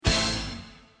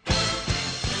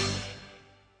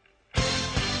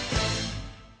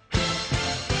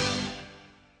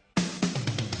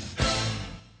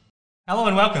Hello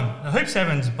and welcome. The Hoop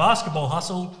Sevens basketball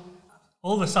hustle.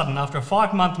 All of a sudden, after a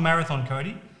 5-month marathon,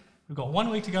 Cody, we've got 1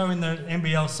 week to go in the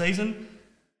NBL season,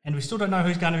 and we still don't know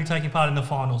who's going to be taking part in the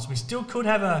finals. We still could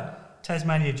have a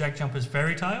Tasmania Jack Jumpers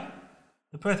fairy tale.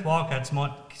 The Perth Wildcats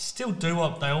might still do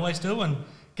what they always do and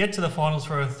get to the finals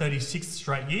for a 36th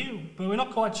straight year, but we're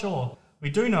not quite sure. We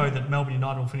do know that Melbourne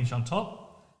United will finish on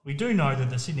top. We do know that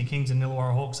the Sydney Kings and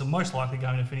Illawarra Hawks are most likely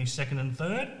going to finish second and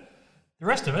third. The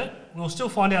rest of it, we'll still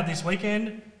find out this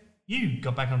weekend. You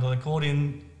got back onto the court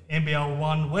in NBL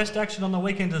 1 West action on the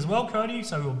weekend as well, Cody,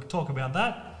 so we'll talk about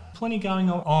that. Plenty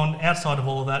going on outside of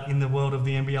all of that in the world of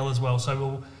the NBL as well, so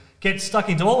we'll get stuck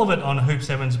into all of it on Hoop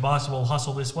 7's basketball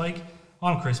hustle this week.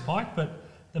 I'm Chris Pike, but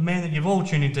the man that you've all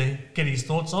tuned in to get his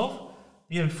thoughts of,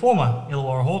 the former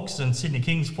Illawarra Hawks and Sydney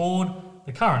Kings forward,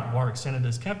 the current Warwick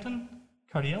Senators captain,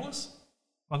 Cody Ellis.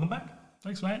 Welcome back.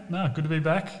 Thanks, mate. No, good to be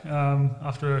back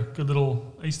after a good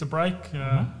little Easter break.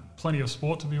 Plenty of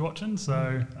sport to be watching.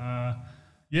 So,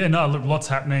 look, lots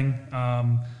happening.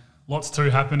 Lots to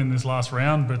happen in this last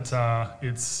round, but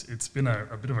it's been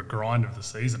a bit of a grind of the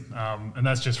season, and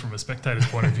that's just from a spectator's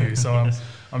point of view. So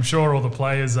I'm sure all the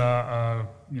players are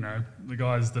the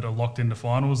guys that are locked into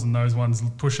finals, and those ones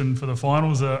pushing for the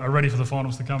finals are ready for the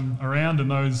finals to come around,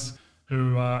 and those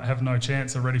who have no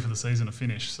chance are ready for the season to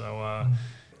finish. So.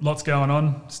 Lots going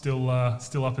on, still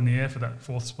up in the air for that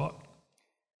fourth spot.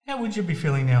 How would you be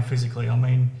feeling now physically? I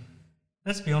mean,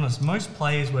 let's be honest, most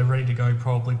players were ready to go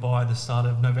probably by the start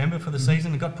of November for the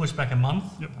season. It got pushed back a month.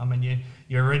 Yep. I mean,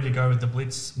 you're ready to go with the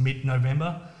Blitz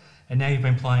mid-November, and now you've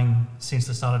been playing since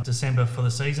the start of December for the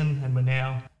season, and we're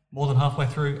now more than halfway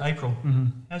through April. Mm-hmm.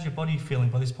 How's your body feeling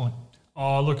by this point?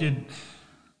 Oh, look,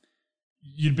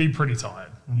 you'd be pretty tired.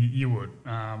 You would.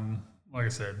 Like I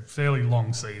said, fairly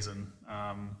long season.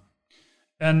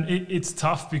 And it's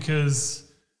tough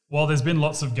because while there's been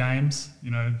lots of games,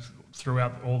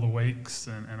 throughout all the weeks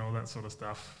and all that sort of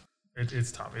stuff,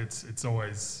 it's tough. It's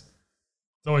always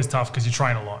tough because you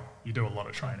train a lot. You do a lot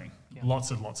of training, lots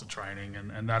and lots of training,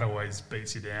 and that always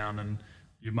beats you down, and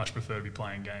you much prefer to be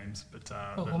playing games. But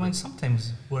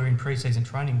sometimes we're in pre-season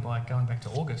training by going back to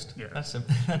August. Yeah.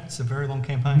 That's a very long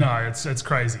campaign. No, it's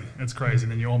crazy. It's crazy,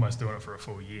 and then you're almost doing it for a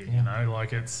full year.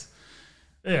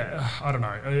 I don't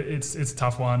know. It's a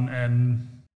tough one,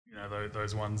 and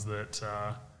those ones that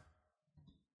are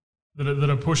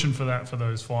pushing for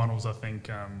those finals. I think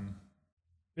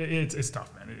it's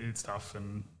tough, man. It's tough,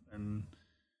 and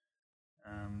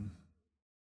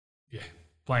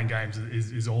playing games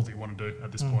is all that you want to do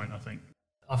at this point, I think.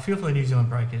 I feel for the New Zealand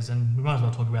Breakers, and we might as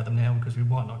well talk about them now because we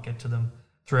might not get to them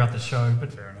throughout the show.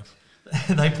 But fair enough.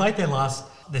 They played their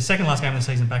second last game of the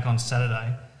season back on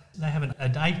Saturday. They have an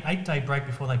 8-day break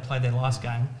before they play their last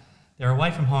game. They're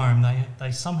away from home.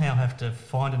 They somehow have to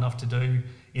find enough to do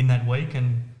in that week,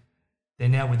 and they're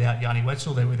now without Yanni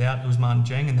Wetzel, they're without Ousmane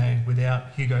Dieng, and they're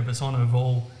without Hugo Besson, who've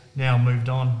all now moved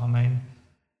on. I mean,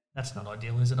 that's not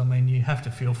ideal, is it? I mean, you have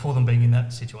to feel for them being in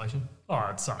that situation. Oh,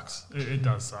 it sucks. It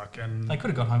does suck. And they could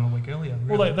have got home a week earlier.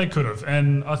 Really. Well, they could have.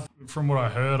 And from what I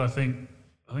heard, I think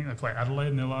they played Adelaide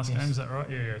in their last game. Is that right?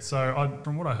 Yeah. So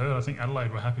from what I heard, I think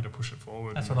Adelaide were happy to push it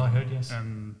forward. That's what I heard, yes.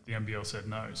 And the NBL said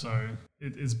no. So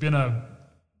it's been a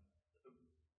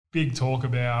big talk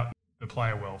about the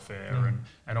player welfare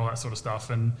and all that sort of stuff,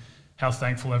 and how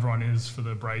thankful everyone is for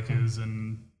the Breakers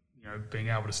and being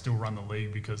able to still run the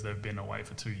league because they've been away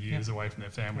for 2 years, away from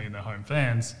their family and their home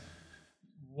fans.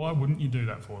 Why wouldn't you do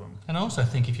that for them? And I also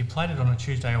think if you played it on a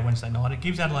Tuesday or Wednesday night, it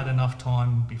gives Adelaide enough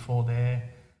time before their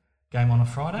game on a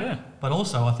Friday. Yeah. But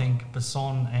also I think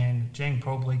Besson and Dieng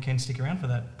probably can stick around for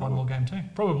that one more game too.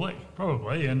 Probably.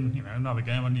 And another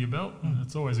game under your belt,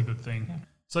 it's always a good thing. Yeah.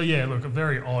 So look, a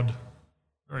very odd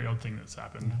thing that's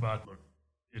happened. But look,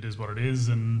 it is what it is,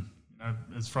 and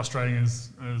as frustrating as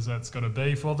that's got to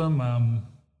be for them,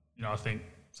 I think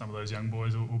some of those young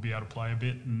boys will be able to play a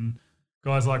bit, and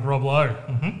guys like Rob Lowe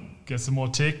get some more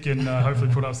tick and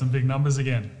hopefully put up some big numbers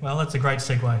again. Well, that's a great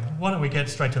segue. Why don't we get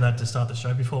straight to that to start the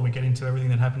show before we get into everything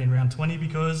that happened in round 20,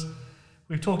 because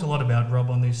we've talked a lot about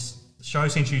Rob on this show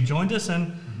since you joined us,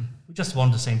 and we just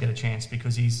wanted to see him get a chance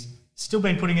because he's still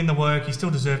been putting in the work, he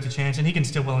still deserved a chance, and he can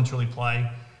still well and truly play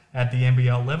at the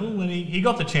NBL level, and he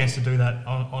got the chance to do that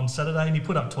on Saturday, and he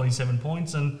put up 27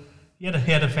 points, and he had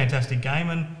a fantastic game.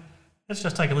 And let's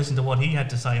just take a listen to what he had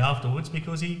to say afterwards,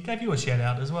 because he gave you a shout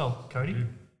out as well, Cody.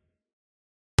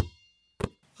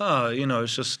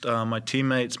 It's just my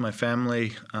teammates, my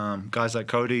family, guys like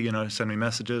Cody, send me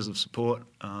messages of support.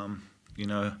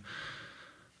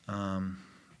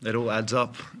 It all adds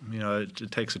up.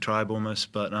 It takes a tribe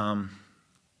almost, but I'm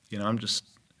just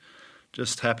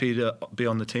just happy to be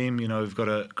on the team. You know, we've got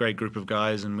a great group of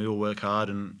guys, and we all work hard,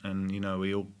 and you know,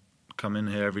 we all come in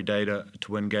here every day to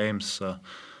win games. So,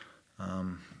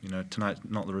 you know, tonight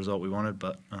not the result we wanted,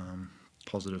 but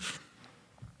positive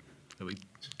that we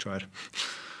tried.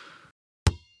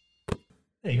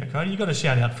 There you go, Cody. You got a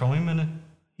shout out from him, and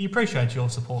he appreciates your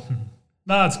support.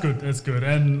 No, it's good. It's good.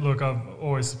 And look, I've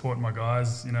always supported my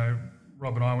guys. You know,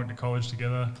 Rob and I went to college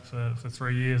together for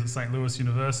 3 years at St. Louis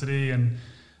University, and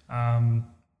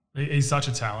he's such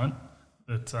a talent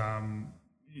that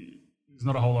there's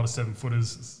not a whole lot of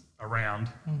 7-footers around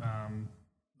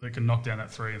that can knock down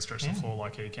that three and stretch the floor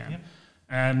like he can. Yep.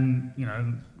 And, you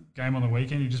know, game on the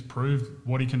weekend, he just proved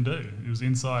what he can do. He was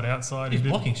inside, outside. He's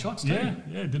blocking shots too.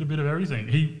 Yeah, did a bit of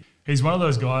everything. He's one of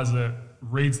those guys that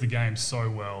reads the game so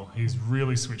well. He's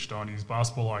really switched on. His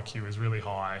basketball IQ is really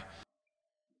high.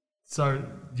 So,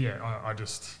 yeah,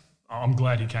 I'm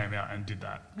glad he came out and did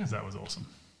that, because that was awesome.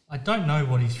 I don't know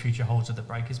what his future holds at the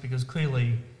Breakers, because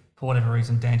clearly, for whatever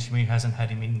reason, Dan Shamir hasn't had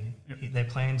him in their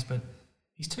plans, but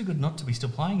he's too good not to be still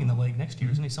playing in the league next year,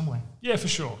 isn't he, somewhere? Yeah, for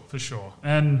sure.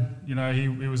 And, you know, he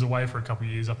was away for a couple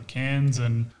of years up at Cairns,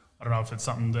 and I don't know if it's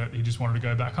something that he just wanted to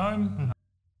go back home.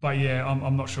 But, yeah,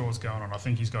 I'm not sure what's going on. I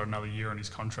think he's got another year on his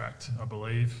contract, I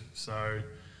believe. So it'll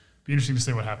be interesting to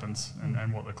see what happens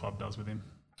and what the club does with him.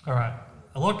 All right.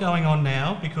 A lot going on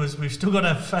now, because we've still got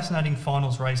a fascinating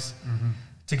finals race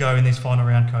to go in this final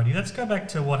round, Cody. Let's go back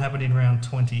to what happened in round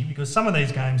 20, because some of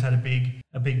these games had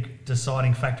a big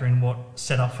deciding factor in what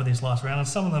set up for this last round, and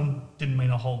some of them didn't mean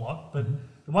a whole lot. But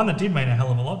the one that did mean a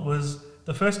hell of a lot was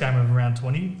the first game of round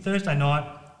 20, Thursday night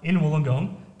in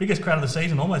Wollongong. Biggest crowd of the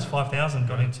season, almost 5,000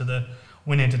 got into the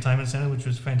Wynn Entertainment Centre, which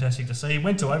was fantastic to see.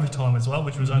 Went to overtime as well,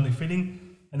 which was only fitting.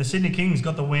 And the Sydney Kings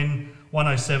got the win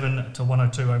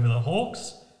 107-102 over the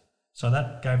Hawks. So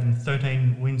that gave them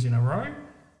 13 wins in a row.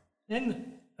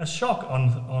 Then a shock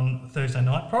on Thursday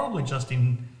night, probably just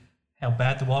in how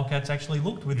bad the Wildcats actually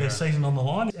looked with their season on the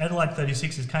line. Adelaide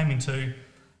 36ers came into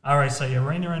RAC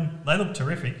Arena and they looked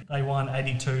terrific. They won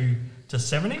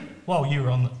 82-70 while you were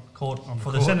on the court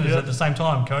for the Senators at the same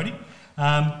time, Cody.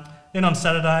 Then on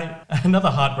Saturday, another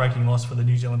heartbreaking loss for the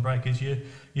New Zealand Breakers. You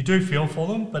do feel for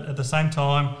them, but at the same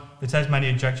time, the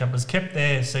Tasmania Jack Jumpers kept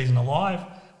their season alive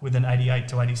with an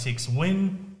 88-86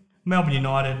 win. Melbourne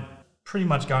United pretty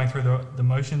much going through the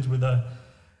motions with a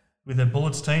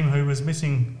Bullets team who was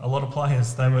missing a lot of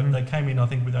players. They came in, I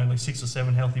think, with only 6 or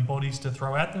 7 healthy bodies to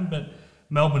throw at them, but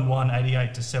Melbourne won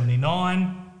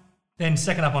 88-79. Then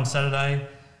second up on Saturday,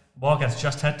 Wildcats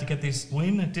just had to get this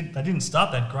win. They didn't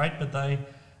start that great, but they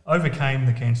overcame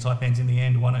the Cairns Taipans in the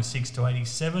end,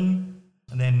 106-87.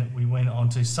 And then we went on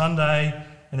to Sunday,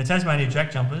 and the Tasmania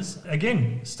Jack Jumpers,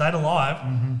 again, stayed alive,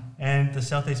 and the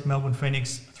Southeast Melbourne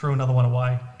Phoenix threw another one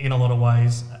away in a lot of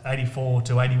ways.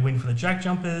 84-80 win for the Jack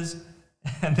Jumpers,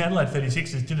 and the Adelaide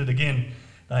 36ers did it again.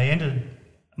 They ended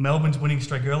Melbourne's winning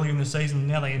streak earlier in the season,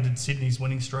 now they ended Sydney's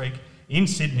winning streak in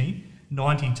Sydney,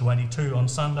 90-82 on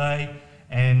Sunday,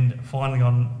 and finally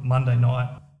on Monday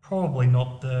night, probably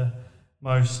not the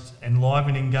most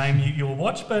enlivening game you'll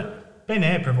watch, but Ben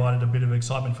Eyre provided a bit of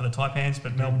excitement for the Taipans,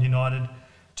 but Melbourne United,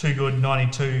 too good,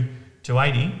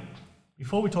 92-80.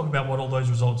 Before we talk about what all those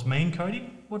results mean,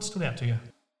 Cody, what stood out to you?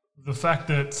 The fact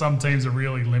that some teams are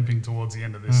really limping towards the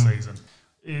end of this season.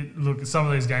 Look, some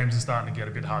of these games are starting to get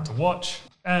a bit hard to watch,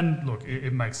 and look,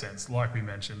 it makes sense. Like we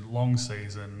mentioned, long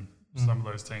season, some of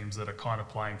those teams that are kind of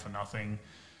playing for nothing,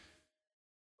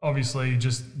 obviously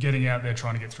just getting out there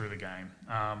trying to get through the game.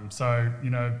 So, you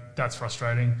know, that's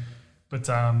frustrating. But,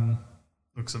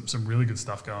 look, some really good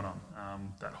stuff going on.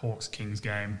 That Hawks-Kings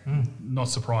game, not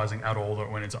surprising at all that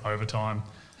it went into overtime.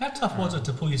 How tough was it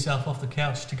to pull yourself off the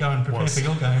couch to go and prepare for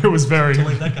your game? It was to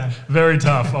leave that game. Very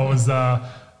tough. I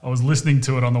was listening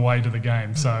to it on the way to the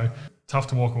game, so tough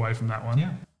to walk away from that one.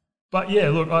 Yeah. But yeah,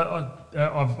 look,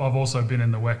 I've also been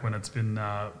in the WEC when it's been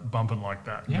bumping like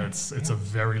that. Yeah, it's a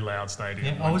very loud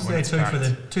stadium. Yeah, I was there too packed. for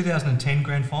the 2010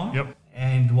 Grand Final. Yep.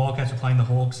 And Wildcats were playing the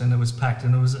Hawks, and it was packed,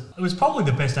 and it was probably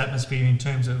the best atmosphere in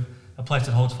terms of a place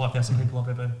that holds 5,000 people I've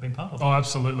ever been part of. Oh,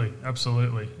 absolutely.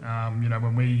 You know,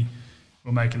 when we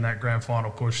were making that Grand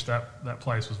Final push, that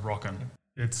place was rocking.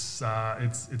 It's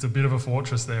a bit of a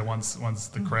fortress there once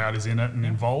the crowd is in it and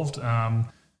involved.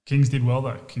 Kings did well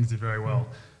though. Kings did very well.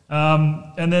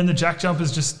 And then the Jack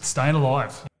Jumpers just staying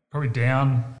alive, probably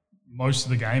down most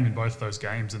of the game in both those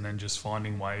games, and then just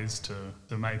finding ways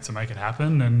to make it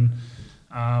happen.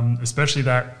 And especially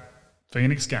that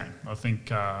Phoenix game, I think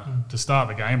to start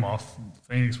the game off,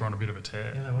 Phoenix were on a bit of a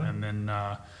tear, yeah, they were. and then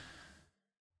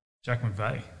Jack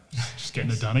McVeigh just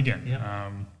getting it done again.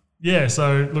 Yeah. Yeah,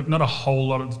 so look, not a whole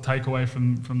lot to take away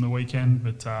from the weekend,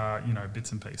 but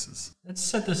bits and pieces. Let's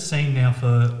set the scene now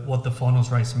for what the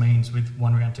finals race means with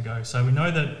one round to go. So we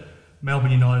know that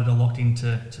Melbourne United are locked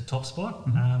into top spot.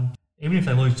 Even if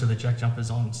they lose to the Jack Jumpers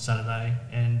on Saturday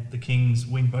and the Kings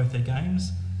win both their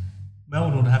games,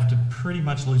 Melbourne would have to pretty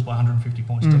much lose by 150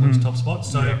 points to lose top spot.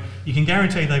 So you can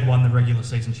guarantee they've won the regular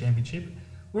season championship.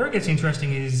 Where it gets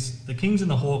interesting is the Kings and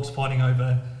the Hawks fighting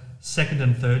over second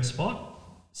and third spot.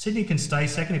 Sydney can stay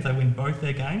second if they win both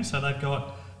their games. So they've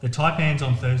got the Taipans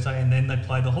on Thursday and then they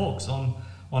play the Hawks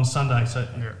on Sunday. So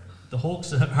the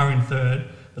Hawks are in third,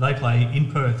 but they play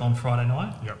in Perth on Friday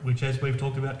night, which, as we've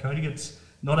talked about, Cody, it's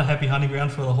not a happy hunting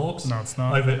ground for the Hawks. No, it's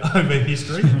not. Over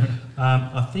history.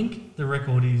 I think the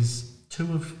record is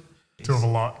two of a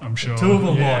lot, I'm sure. Two of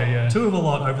a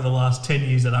lot over the last 10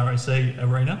 years at RAC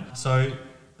Arena. So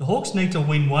the Hawks need to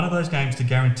win one of those games to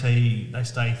guarantee they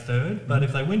stay third, but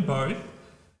if they win both,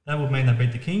 that would mean they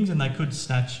beat the Kings and they could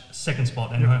snatch second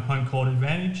spot and home court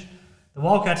advantage. The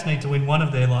Wildcats need to win one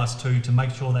of their last two to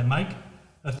make sure they make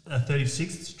a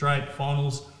 36th straight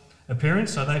finals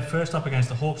appearance. So they're first up against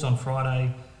the Hawks on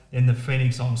Friday, then the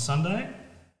Phoenix on Sunday.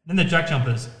 Then the Jack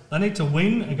Jumpers, they need to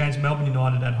win against Melbourne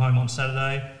United at home on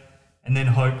Saturday and then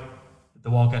hope that the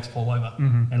Wildcats fall over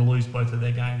and lose both of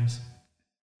their games.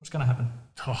 What's going to happen?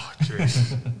 Oh,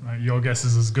 jeez. Your guess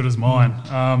is as good as mine.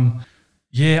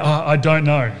 I don't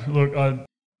know. Look,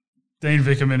 Dean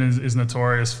Vickerman is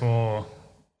notorious for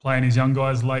playing his young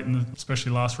guys late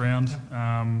especially last round.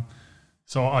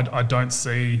 So I don't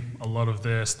see a lot of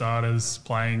their starters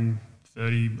playing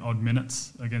 30-odd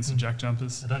minutes against the Jack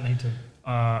Jumpers. They don't need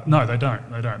to. No, they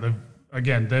don't.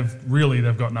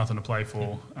 They've got nothing to play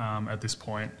for at this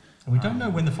point. And we don't know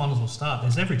when the finals will start.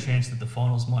 There's every chance that the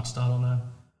finals might start on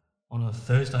a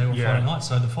Thursday or Friday night,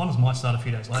 so the finals might start a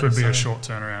few days later. Could be a short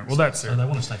turnaround. Well, that's it. So they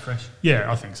want to stay fresh.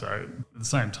 Yeah, I think so. At the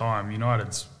same time,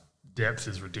 United's depth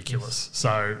is ridiculous. Yes.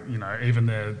 So, even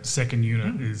their second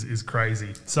unit is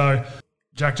crazy. So,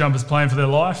 Jack Jumpers playing for their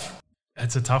life.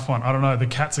 It's a tough one. I don't know. The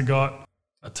Cats have got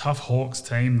a tough Hawks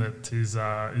team that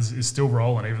is still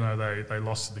rolling, even though they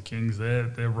lost to the Kings.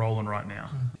 They're rolling right now.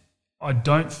 I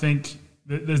don't think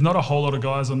there's not a whole lot of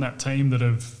guys on that team that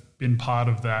have been part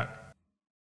of that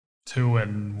 2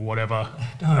 and whatever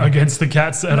against the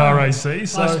Cats at RAC.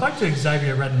 So I spoke to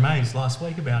Xavier Radden-Mays last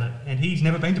week about it, and he's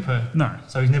never been to Perth. No.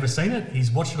 So he's never seen it. He's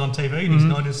watched it on TV, and he's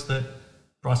noticed that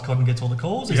Bryce Cotton gets all the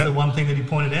calls. It's the one thing that he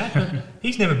pointed out. But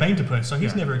he's never been to Perth, so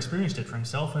he's never experienced it for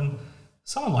himself. And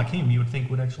someone like him, you would think,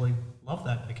 would actually love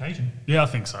that occasion. Yeah, I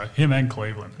think so. Him and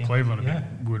Cleveland. Yeah.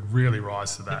 Cleveland would really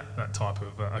rise to that type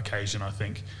of occasion, I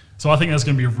think. So I think that's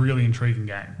going to be a really intriguing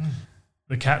game.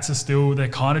 The Cats are they're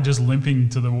kind of just limping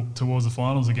towards the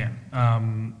finals again.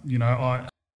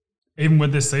 Even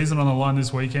with this season on the line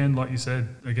this weekend, like you said,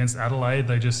 against Adelaide,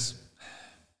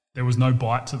 there was no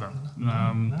bite to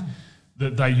them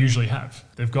that they usually have.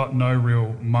 They've got no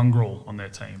real mongrel on their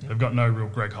team. They've got no real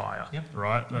Greg Hire,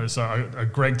 right? So a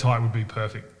Greg type would be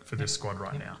perfect for this squad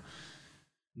right now.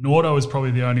 Nordo is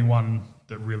probably the only one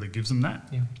that really gives them that.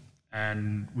 Yeah.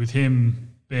 And with him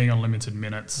being on limited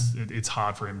minutes, it's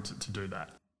hard for him to do that.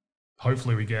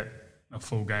 Hopefully we get a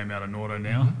full game out of Nordo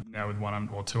now with 1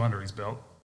 or 2 under his belt.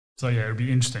 So, it'll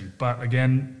be interesting. But,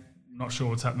 again, not sure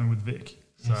what's happening with Vic.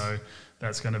 So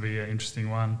that's going to be an interesting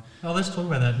one. Well, let's talk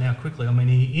about that now quickly. I mean,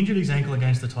 he injured his ankle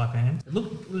against the Taipans. It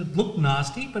looked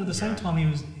nasty, but at the same time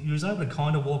he was able to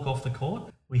kind of walk off the court.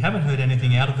 We haven't heard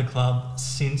anything out of the club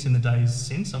in the days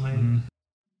since. I mean,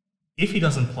 if he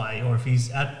doesn't play or if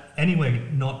he's at anywhere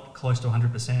not close to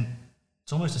 100%,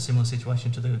 it's almost a similar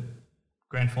situation to the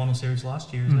grand final series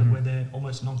last year, isn't it, where they're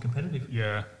almost non-competitive?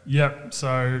 Yeah. Yep.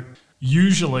 So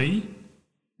usually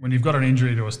when you've got an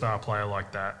injury to a star player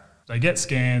like that, they get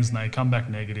scans and they come back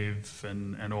negative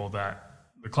and all that.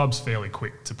 The club's fairly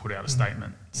quick to put out a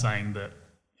statement saying that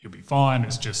he'll be fine.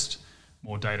 It's just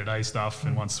more day-to-day stuff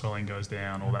and once swelling goes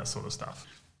down, all that sort of stuff.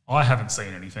 I haven't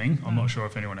seen anything. I'm not sure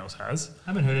if anyone else has.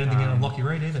 I haven't heard anything out of Lockie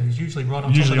Reid either. He's usually right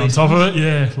on top of it.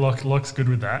 Yeah, Lock's good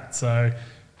with that. So,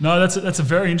 no, that's a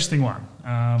very interesting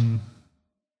one.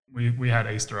 We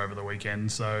had Easter over the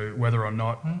weekend, so whether or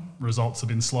not results have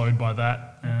been slowed by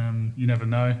that, you never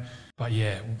know. But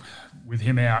yeah, with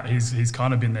him out, he's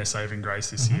kind of been their saving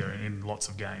grace this year in lots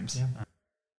of games. Yeah.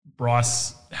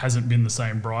 Bryce hasn't been the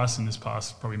same Bryce in this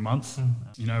past probably month.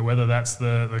 Whether that's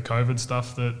the COVID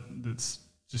stuff that's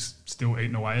just still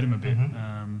eating away at him a bit.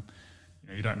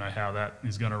 You don't know how that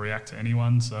is going to react to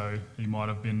anyone, so he might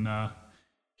have been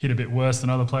hit a bit worse than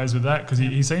other players with that because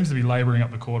he seems to be labouring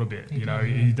up the court a bit.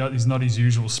 He's not his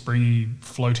usual springy,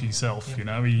 floaty self.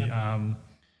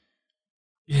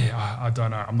 Yeah, I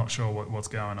don't know. I'm not sure what's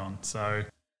going on. So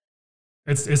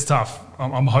it's tough.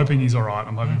 I'm hoping he's all right.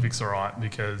 I'm hoping Vic's all right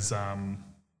because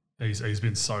he's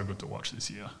been so good to watch this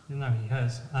year. No, he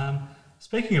has.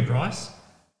 Speaking of Bryce,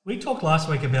 we talked last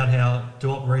week about how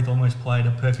Duop Reith almost played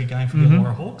a perfect game for the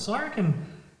Illawarra Hawks. I reckon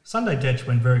Sunday Detch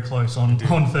went very close on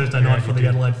Thursday night for the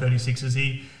Adelaide 36ers.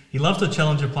 He loves the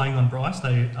challenge of playing on Bryce.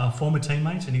 They are former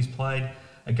teammates and he's played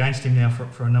against him now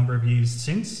for a number of years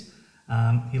since.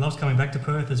 He loves coming back to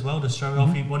Perth as well to show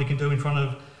off what he can do in front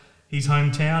of his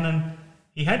hometown. And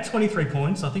he had 23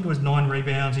 points. I think it was 9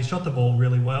 rebounds. He shot the ball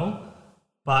really well.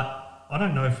 But I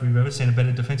don't know if we've ever seen a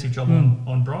better defensive job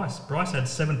on Bryce. Bryce had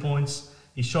 7 points.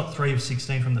 He shot 3 of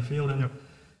 16 from the field. And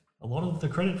a lot of the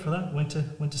credit for that went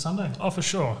to Sunday. Oh, for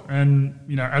sure. And,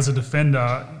 as a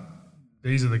defender,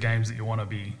 these are the games that you want to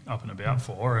be up and about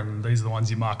for, and these are the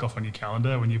ones you mark off on your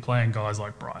calendar when you're playing guys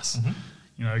like Bryce.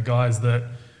 Guys that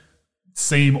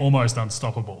seem almost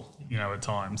unstoppable, at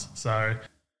times. So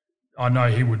I know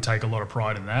he would take a lot of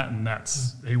pride in that, and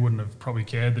he wouldn't have probably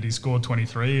cared that he scored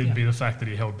 23. It'd be the fact that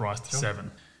he held Bryce to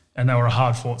 7. And they were a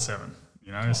hard-fought 7,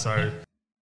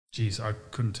 Geez, I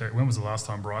couldn't tell. When was the last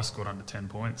time Bryce scored under 10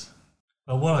 points?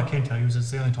 Well, what I can tell you is it's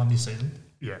the only time this season.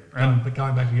 Yeah. But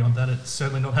going back beyond that, it's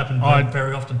certainly not happened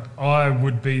very often. I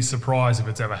would be surprised if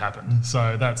it's ever happened.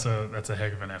 So that's a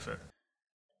heck of an effort.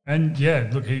 And,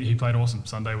 look, he played awesome.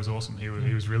 Sunday was awesome. He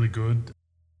was really good.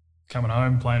 Coming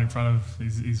home, playing in front of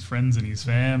his friends and his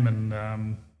fam,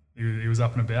 and he was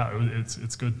up and about.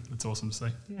 It's good. It's awesome to see.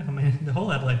 Yeah, I mean, the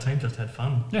whole Adelaide team just had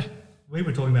fun. Yeah. We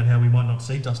were talking about how we might not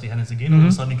see Dusty Hannahs again. All of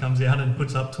a sudden he comes out and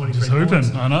puts up 23 just points.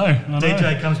 Hooping. I know.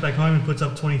 DJ comes back home and puts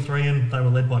up 23, and they were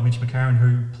led by Mitch McCarron,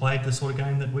 who played the sort of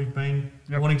game that we've been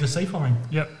wanting to see from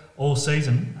him all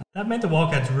season. That meant the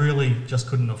Wildcats really just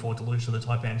couldn't afford to lose to the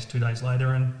Taipans 2 days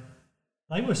later, and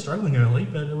they were struggling early,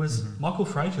 but it was Michael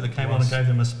Frazier that came on and gave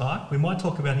them a spark. We might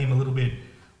talk about him a little bit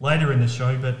later in the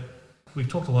show, but we've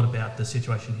talked a lot about the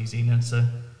situation he's in.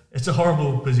 It's a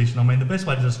horrible position. I mean, the best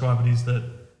way to describe it is that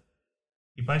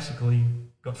he basically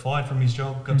got fired from his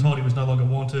job, got told he was no longer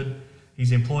wanted.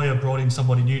 His employer brought in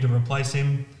somebody new to replace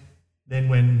him. Then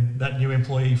when that new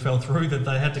employee fell through, that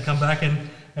they had to come back and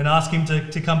ask him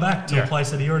to come back to a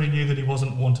place that he already knew that he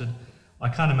wasn't wanted. I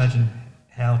can't imagine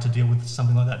how to deal with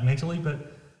something like that mentally,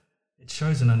 but it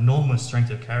shows an enormous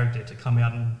strength of character to come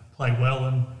out and play well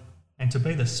and to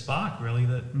be the spark, really,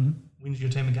 that wins your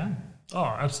team a game. Oh,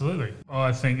 absolutely.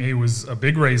 I think he was a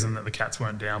big reason that the Cats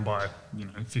weren't down by,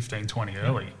 15, 20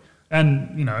 early.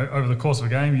 And, over the course of a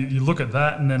game, you look at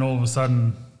that and then all of a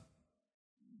sudden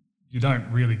you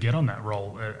don't really get on that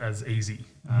role as easy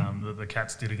that the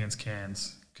Cats did against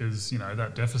Cairns because,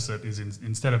 that deficit is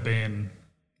instead of being,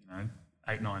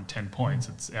 8, 9, 10 points,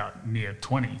 it's out near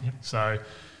 20. Yep. So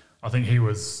I think he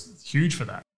was huge for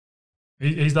that.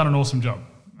 He's done an awesome job.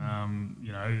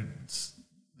 It's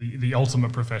the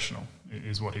ultimate professional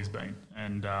is what he's been,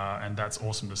 and that's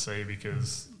awesome to see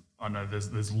because I know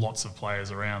there's lots of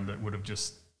players around that would have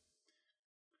just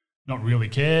not really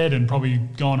cared and probably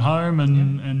gone home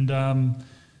and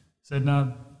said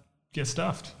no, get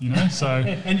stuffed, So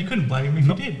and you couldn't blame him if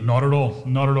you did. Not at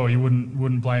all. You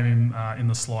wouldn't blame him in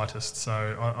the slightest.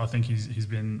 So I think he's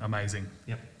been amazing.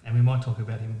 Yep, and we might talk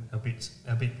about him a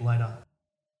bit later.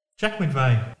 Jack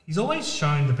McVeigh, he's always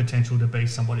shown the potential to be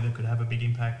somebody that could have a big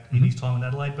impact in his time in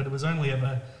Adelaide, but it was only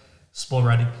ever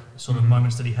sporadic sort of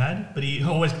moments that he had. But he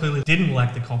always clearly didn't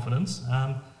lack the confidence.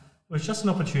 It was just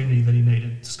an opportunity that he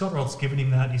needed. Scott Roth's given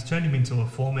him that. He's turned him into a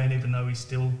 4-man, even though he's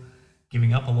still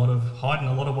giving up a lot of height and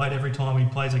a lot of weight every time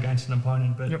he plays against an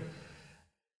opponent. But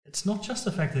it's not just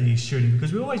the fact that he's shooting,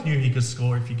 because we always knew he could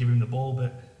score if you give him the ball,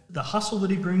 but the hustle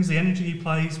that he brings, the energy he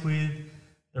plays with,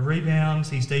 the rebounds,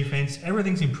 his defence,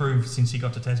 everything's improved since he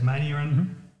got to Tasmania,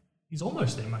 and he's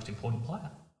almost their most important player.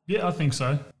 Yeah, I think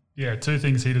so. Yeah, 2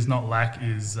 things he does not lack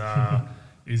is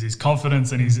his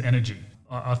confidence and his energy.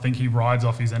 I think he rides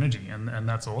off his energy, and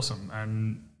that's awesome.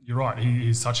 And you're right,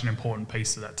 he's such an important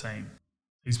piece to that team.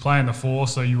 He's playing the 4,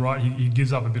 so you're right, he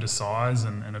gives up a bit of size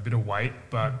and a bit of weight,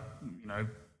 but,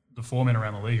 the 4 men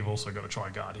around the league have also got to try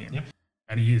and guard him. Yep.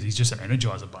 And he's just an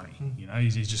energizer bunny.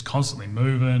 He's just constantly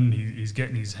moving. He's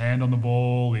getting his hand on the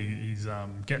ball. He's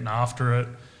getting after it.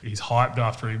 He's hyped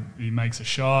after he makes a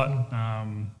shot.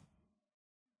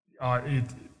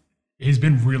 He's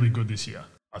been really good this year.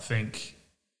 I think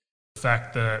the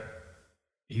fact that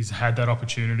he's had that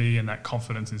opportunity and that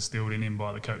confidence instilled in him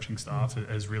by the coaching staff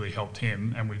has really helped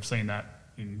him, and we've seen that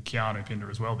in Keanu Pinder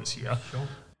as well this year. Sure.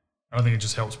 I think it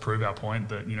just helps prove our point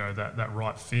that that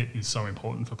right fit is so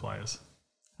important for players.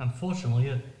 Unfortunately,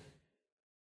 it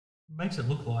makes it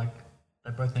look like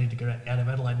they both needed to get out of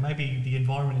Adelaide. Maybe the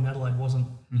environment in Adelaide wasn't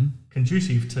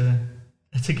conducive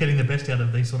to getting the best out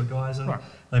of these sort of guys, and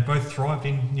they both thrived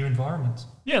in new environments.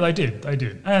 Yeah, they did.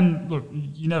 And look,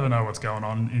 you never know what's going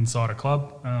on inside a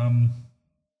club.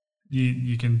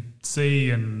 You can see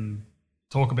and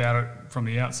talk about it from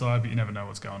the outside, but you never know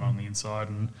what's going on the inside,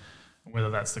 and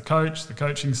whether that's the coach, the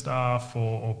coaching staff,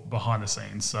 or behind the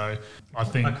scenes. So I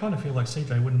kind of feel like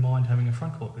CJ wouldn't mind having a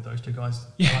front court with those two guys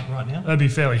right now. That'd be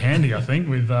fairly handy, I think,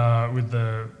 with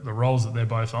the roles that they're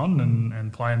both on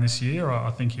and playing this year. I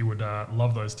think he would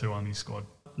love those two on his squad.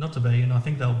 Not to be, and I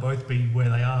think they'll both be where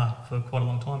they are for quite a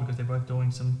long time because they're both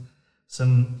doing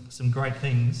some great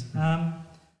things.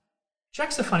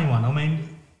 Jack's a funny one. I mean,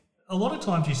 a lot of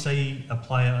times you see a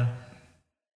player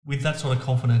with that sort of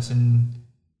confidence and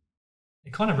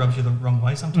it kind of rubs you the wrong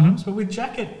way sometimes. But with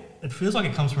Jack, it feels like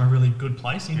it comes from a really good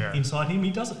place inside him.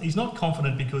 He's not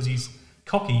confident because he's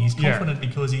cocky. He's confident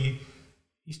because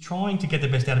he's trying to get the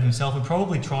best out of himself and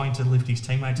probably trying to lift his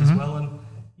teammates as well. And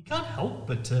you can't help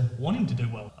but to want him to do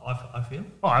well, I feel.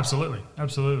 Oh, absolutely.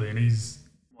 And he's,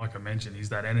 like I mentioned, he's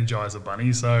that energizer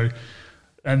bunny. So,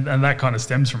 and that kind of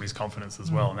stems from his confidence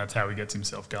as well. And that's how he gets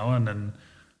himself going. And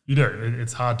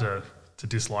it's hard to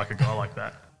dislike a guy like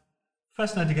that.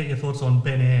 Fascinated to get your thoughts on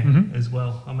Ben Ayre as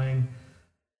well. I mean,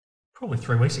 probably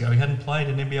 3 weeks ago he hadn't played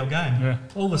an NBL game. Yeah.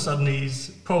 All of a sudden he's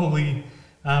probably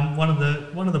one of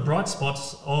the bright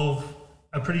spots of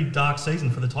a pretty dark season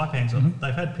for the Taipans.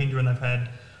 They've had Pinder and they've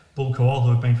had Bull Kowal, who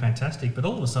have been fantastic, but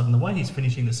all of a sudden the way he's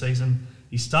finishing the season,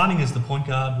 he's starting as the point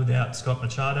guard without Scott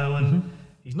Machado, and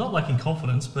he's not lacking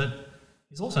confidence, but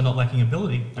he's also not lacking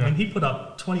ability. Yeah. I mean, he put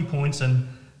up 20 points and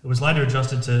it was later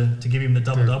adjusted to give him the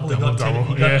double-double.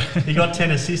 He got 10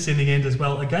 assists in the end as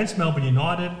well against Melbourne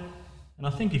United. And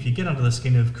I think if you get under the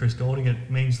skin of Chris Goulding,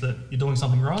 it means that you're doing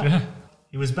something right. Yeah.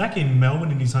 He was back in Melbourne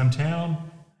in his hometown.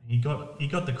 He got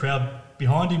the crowd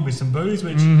behind him with some boos,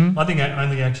 which I think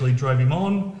only actually drove him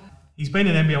on. He's been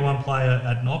an NBL 1 player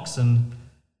at Knox, and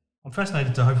I'm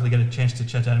fascinated to hopefully get a chance to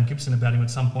chat to Adam Gibson about him at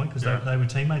some point because they were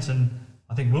teammates, and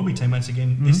I think will be teammates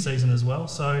again this season as well.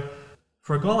 So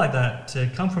for a guy like that to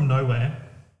come from nowhere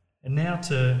and now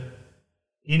to,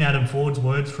 in Adam Ford's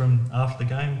words from after the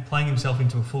game, playing himself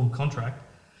into a full contract,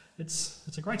 it's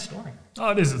a great story. Oh,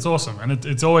 it is. It's awesome. And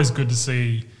it's always good to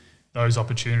see those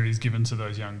opportunities given to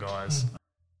those young guys.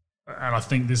 And I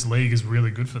think this league is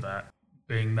really good for that,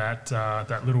 being that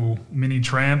little mini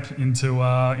tramp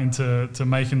into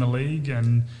making the league.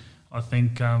 And I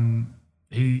think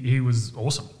he was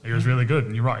awesome. He was really good.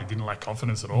 And you're right, he didn't lack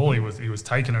confidence at all. He was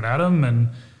taking it at him, and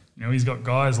he's got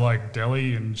guys like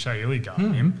Delhi and Shea Ili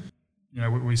guarding him.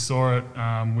 We saw it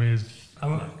with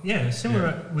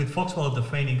with Foxwell at the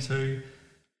Phoenix, who,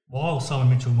 while Simon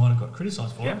Mitchell might have got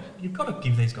criticised for it, you've got to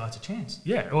give these guys a chance.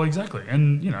 Yeah, well, exactly.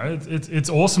 And it's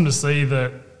awesome to see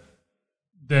that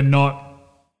they're not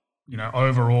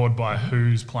overawed by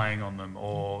who's playing on them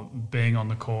or being on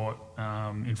the court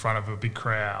in front of a big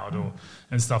crowd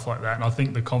and stuff like that. And I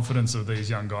think the confidence of these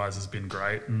young guys has been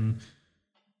great. And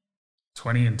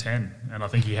 20 and 10, and I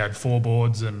think he had 4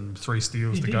 boards and 3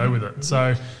 steals to go with it.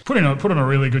 So put on a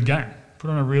really good game.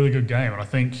 And I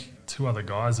think 2 other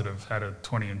guys that have had a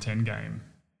 20 and 10 game,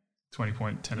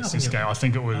 20-point, 10 assist game. I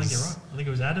think it was. I think you're right. I think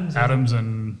it was Adams. Adams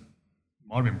and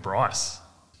might have been Bryce.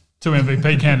 2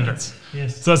 MVP candidates.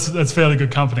 Yes. So that's fairly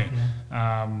good company.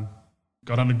 Yeah.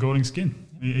 Got under Goulding's skin.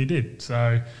 He did.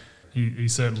 So he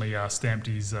certainly stamped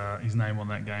his name on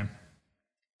that game.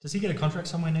 Does he get a contract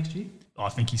somewhere next year? I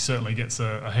think he certainly gets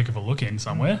a heck of a look in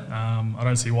somewhere. I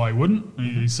don't see why he wouldn't.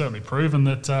 He's certainly proven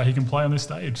that he can play on this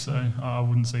stage, so I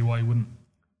wouldn't see why he wouldn't.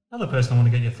 Another person I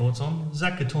want to get your thoughts on,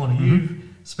 Zach Katorna. You've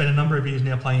spent a number of years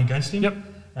now playing against him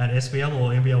at SBL or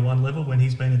NBL 1 level when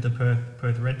he's been at the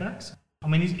Perth Redbacks. I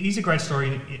mean, he's a great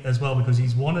story as well because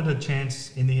he's wanted a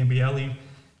chance in the NBL. He,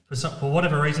 for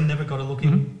whatever reason, never got a look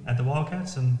in at the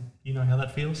Wildcats, and you know how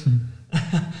that feels.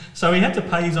 So he had to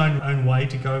pay his own way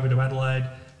to go over to Adelaide.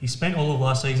 He spent all of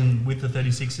last season with the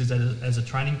 36ers as a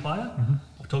training player.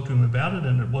 I've talked to him about it,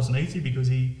 and it wasn't easy because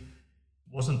he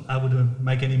wasn't able to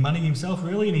make any money himself,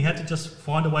 really, and he had to just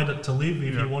find a way to live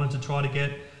if he wanted to try to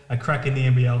get a crack in the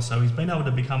NBL. So he's been able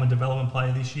to become a development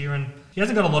player this year, and he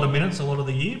hasn't got a lot of minutes a lot of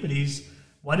the year, but he's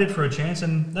waited for a chance,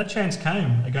 and that chance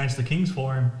came against the Kings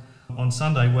for him on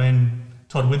Sunday when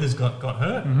Todd Withers got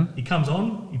hurt. He comes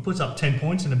on, he puts up 10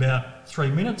 points in about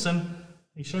 3 minutes, and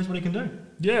he shows what he can do.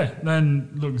 Yeah,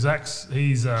 then look,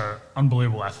 he's an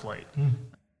unbelievable athlete.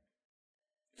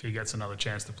 If he gets another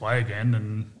chance to play again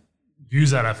and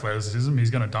use that athleticism, he's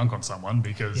going to dunk on someone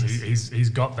because he's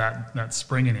got that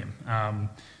spring in him.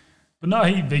 But no,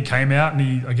 he came out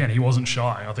and he wasn't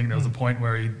shy. I think there was a point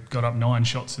where he got up 9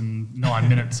 shots in 9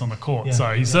 minutes on the court.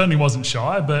 So he certainly wasn't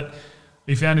shy, but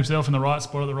he found himself in the right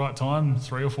spot at the right time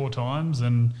 3 or 4 times,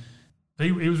 and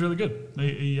he was really good.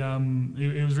 He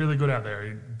was really good out there.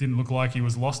 He didn't look like he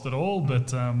was lost at all,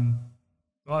 but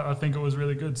I think it was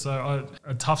really good. So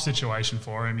a tough situation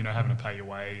for him, having to pay your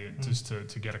way just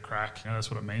to get a crack.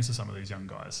 That's what it means to some of these young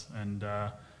guys. And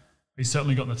he's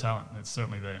certainly got the talent. It's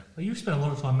certainly there. Well, you've spent a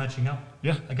lot of time matching up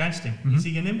against him. Is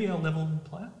he an NBL level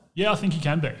player? Yeah, I think he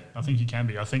can be. I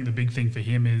think the big thing for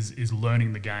him is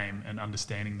learning the game and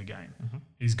understanding the game.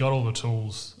 He's got all the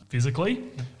tools physically.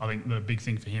 I think the big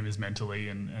thing for him is mentally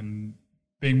and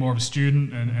being more of a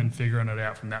student and figuring it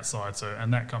out from that side. So,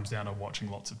 and that comes down to watching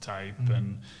lots of tape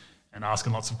and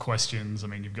asking lots of questions. I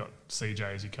mean, you've got CJ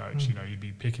as your coach. You'd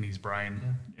be picking his brain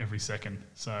every second.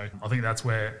 So I think that's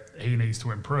where he needs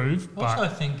to improve. I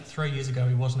think 3 years ago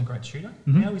he wasn't a great shooter.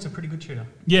 Now he's a pretty good shooter.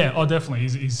 Yeah, definitely.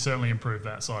 He's certainly improved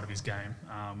that side of his game.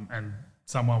 And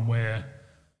someone where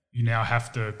you now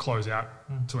have to close out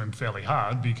to him fairly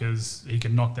hard because he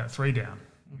can knock that 3 down.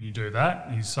 When you do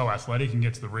that, he's so athletic, he can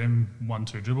get to the rim,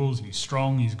 1-2 dribbles, and he's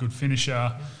strong, he's a good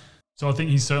finisher. So I think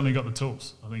he's certainly got the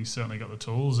tools.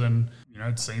 And,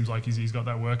 it seems like he's got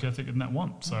that work ethic and that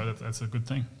want. So that's a good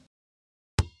thing.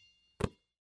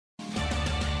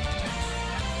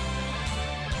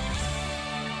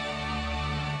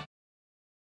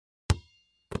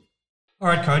 All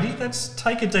right, Cody, let's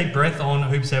take a deep breath on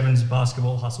Hoop 7's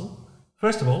basketball hustle.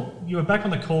 First of all, you were back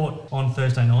on the court on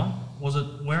Thursday night. Was it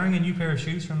wearing a new pair of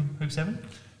shoes from Hoop 7?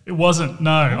 It wasn't.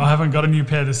 No, I haven't got a new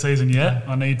pair this season yet.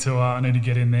 I need to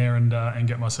get in there and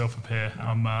get myself a pair.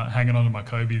 I'm hanging on to my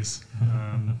Kobe's,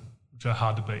 which are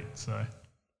hard to beat. So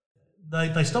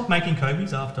they stopped making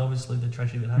Kobe's after obviously the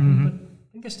tragedy that happened.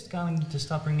 But I guess it's going to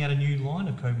start bringing out a new line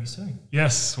of Kobe's soon.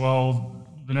 Yes. Well,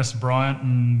 Vanessa Bryant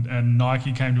and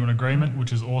Nike came to an agreement,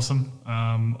 which is awesome.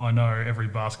 I know every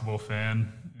basketball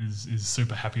fan is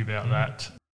super happy about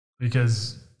that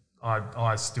because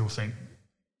I still think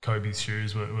Kobe's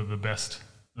shoes were the best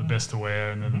to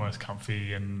wear, and they're the most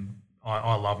comfy, and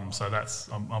I love them. So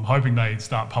I'm hoping they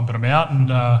start pumping them out, and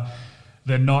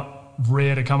they're not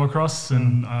rare to come across,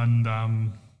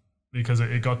 and because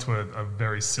it got to a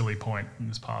very silly point in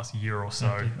this past year or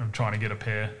so of trying to get a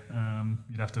pair.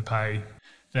 You'd have to pay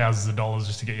thousands of dollars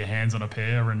just to get your hands on a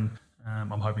pair, and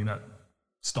I'm hoping that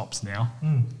stops now.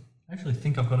 I actually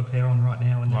think I've got a pair on right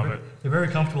now, and they're very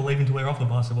comfortable even to wear off a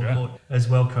basketball court as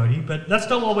well, Cody. But that's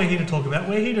not what we're here to talk about.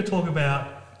 We're here to talk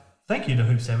about, thank you to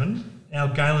Hoop 7, our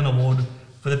Galen Award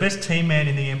for the best team man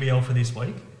in the NBL for this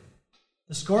week.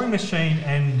 The scoring machine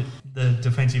and the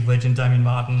defensive legend Damian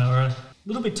Martin are a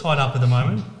little bit tied up at the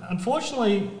moment.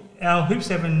 Unfortunately, our Hoop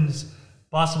 7's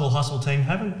basketball hustle team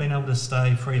haven't been able to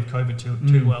stay free of COVID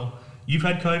too well. You've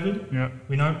had COVID. Yeah.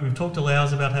 We know we've talked to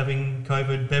Laus about having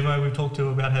COVID. Bevo we've talked to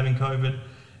about having COVID.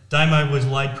 Damo was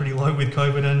laid pretty low with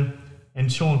COVID,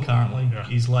 and Sean currently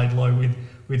is laid low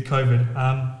with COVID.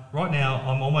 Right now,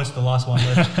 I'm almost the last one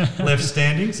left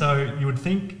standing. So you would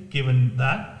think, given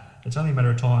that, it's only a matter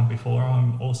of time before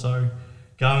I'm also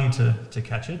going to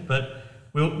catch it. But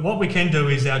what we can do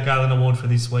is our Galen Award for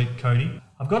this week, Cody.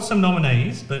 I've got some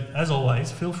nominees, but as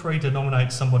always, feel free to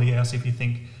nominate somebody else if you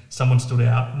think someone stood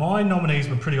out. My nominees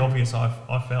were pretty obvious,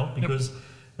 I felt, because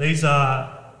these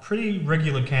are pretty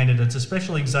regular candidates,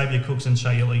 especially Xavier Cooks and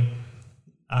Shea Ili.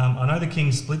 I know the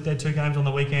Kings split their 2 games on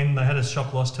the weekend. They had a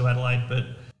shock loss to Adelaide, but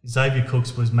Xavier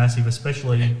Cooks was massive,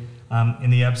 especially in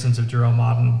the absence of Jarrell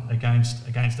Martin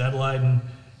against Adelaide, and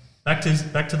back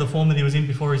to the form that he was in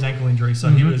before his ankle injury. So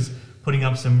he was putting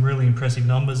up some really impressive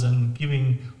numbers and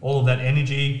giving all of that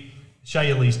energy.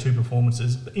 Shea Ili's 2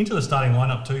 performances into the starting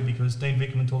lineup too, because Dean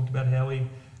Vickerman talked about how he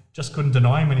just couldn't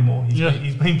deny him anymore.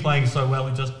 He's been playing so well,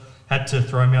 he just had to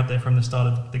throw him out there from the start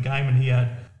of the game, and he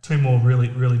had 2 more really,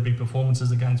 really big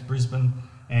performances against Brisbane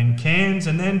and Cairns.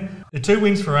 And then the 2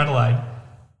 wins for Adelaide,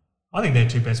 I think they're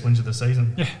 2 best wins of the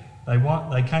season. Yeah.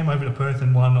 They came over to Perth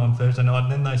and won on Thursday night,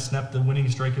 and then they snapped the winning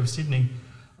streak of Sydney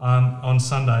on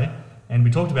Sunday. And we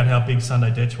talked about how big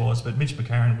Sunday Detch was, but Mitch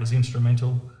McCarron was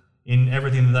instrumental in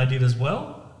everything that they did as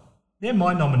well. They're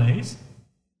my nominees.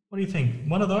 What do you think?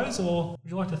 One of those, or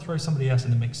would you like to throw somebody else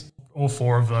in the mix? All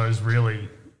 4 of those really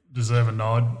deserve a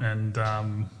nod, and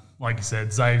like you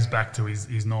said, Zave's back to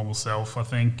his normal self. I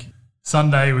think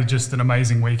Sunday was just an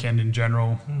amazing weekend in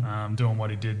general, doing what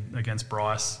he did against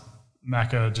Bryce.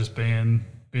 Macca just being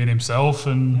himself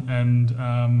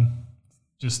and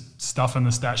just stuffing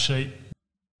the stat sheet.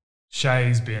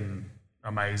 Shea's been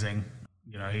amazing.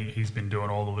 He's been doing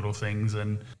all the little things,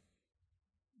 and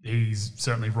he's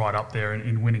certainly right up there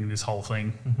in winning this whole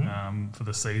thing for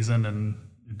the season, and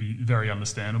it'd be very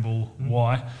understandable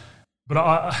why.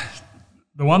 But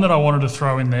the one that I wanted to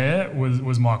throw in there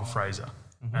was Michael Fraser,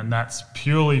 and that's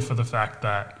purely for the fact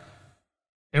that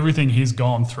everything he's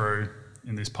gone through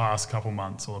in this past couple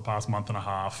months or the past month and a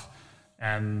half,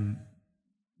 and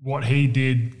what he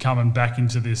did coming back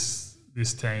into this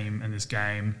team and this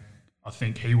game, I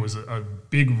think he was a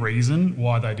big reason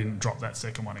why they didn't drop that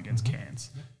second one against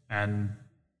Cairns. And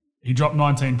he dropped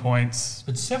 19 points.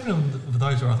 But 7 of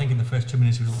those were, I think, in the first 2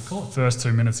 minutes he was on the court. First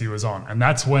 2 minutes he was on. And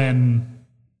that's when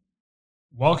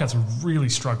Wildcats were really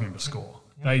struggling to score.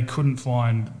 Yep. They couldn't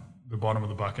find the bottom of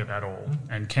the bucket at all.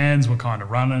 And Cairns were kind of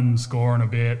running, scoring a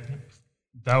bit.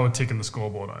 They were ticking the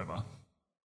scoreboard over.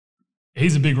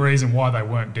 He's a big reason why they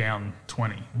weren't down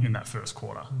 20 in that first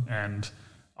quarter. And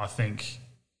I think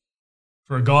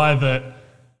for a guy that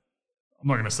I'm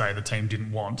not going to say the team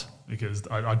didn't want, because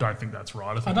I don't think that's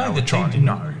right. I don't think the team didn't.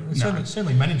 No.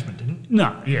 Certainly management didn't.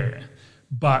 No, yeah.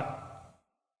 But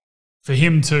for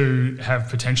him to have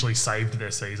potentially saved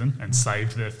their season and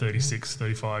saved their 36,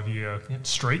 35-year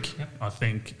streak, I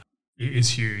think is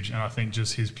huge. And I think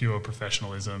just his pure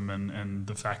professionalism and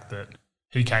the fact that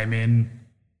he came in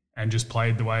and just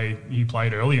played the way he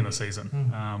played early in the season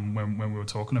when we were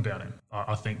talking about him.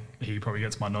 I think he probably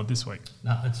gets my nod this week.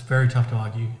 No, it's very tough to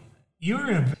argue. You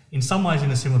were in some ways in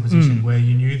a similar position where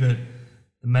you knew that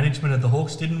the management of the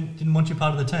Hawks didn't want you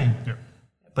part of the team. Yep.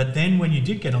 But then when you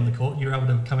did get on the court, you were able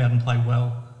to come out and play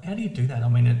well. How do you do that? I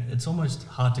mean, it's almost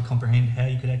hard to comprehend how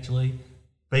you could actually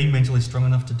be mentally strong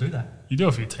enough to do that. You do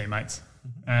it for your teammates,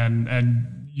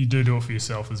 and you do it for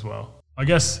yourself as well. I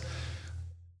guess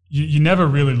you never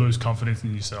really lose confidence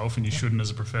in yourself, and you shouldn't as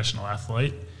a professional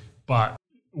athlete. But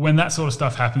when that sort of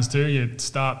stuff happens to you, you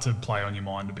start to play on your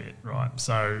mind a bit, right?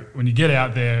 So when you get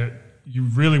out there, you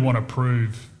really want to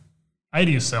prove, A,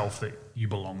 to yourself that you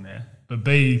belong there, but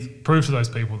B, prove to those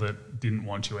people that didn't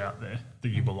want you out there that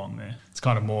you belong there. It's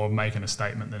kind of more making a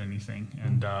statement than anything,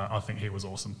 and I think he was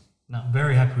awesome. No,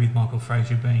 very happy with Michael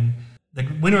Fraser being the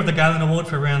winner of the Galen Award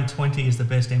for round 20 as the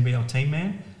best NBL team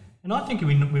man. And I think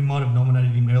we might have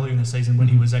nominated him earlier in the season when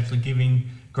he was actually giving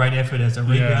great effort as a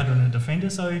rebounder and a defender.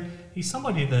 So he's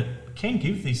somebody that can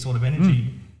give this sort of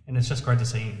energy, and it's just great to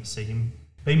see him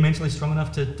be mentally strong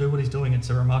enough to do what he's doing. It's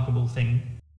a remarkable thing.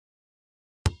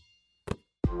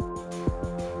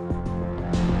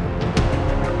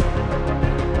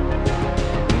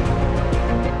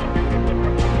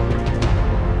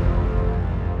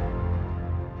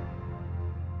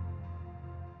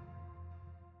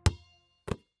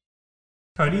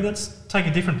 Cody, let's take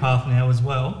a different path now as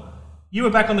well. You were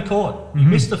back on the court. You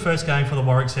missed the first game for the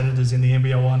Warwick Senators in the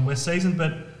NBL 1 West season,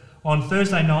 but on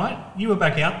Thursday night, you were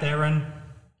back out there and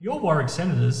your Warwick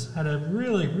Senators had a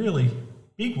really, really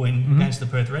big win against the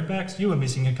Perth Redbacks. You were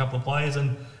missing a couple of players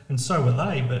and so were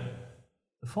they, but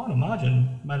the final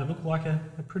margin made it look like a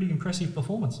pretty impressive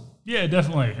performance. Yeah,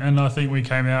 definitely. And I think we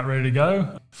came out ready to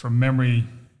go. From memory,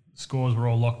 scores were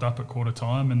all locked up at quarter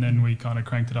time, and then we kind of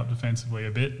cranked it up defensively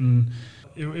a bit, and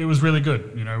it was really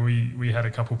good. You know, we had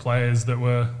a couple players that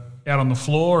were out on the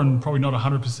floor and probably not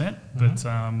 100%, but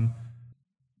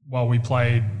while we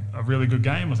played a really good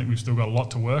game, I think we've still got a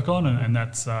lot to work on, and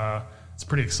that's it's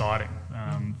pretty exciting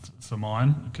for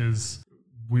mine, because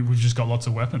we've just got lots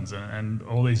of weapons, and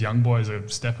all these young boys are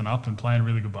stepping up and playing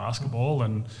really good basketball,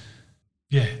 and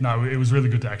yeah, no, it was really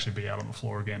good to actually be out on the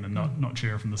floor again and not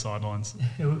cheering from the sidelines.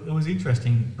 It was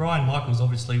interesting. Brian Michaels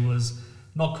obviously was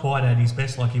not quite at his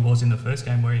best like he was in the first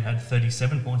game where he had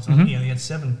 37 points. I think he only had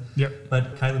 7. Yep.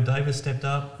 But Caleb Davis stepped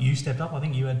up. You stepped up. I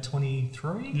think you had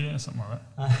 23. Yeah, something like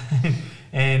that.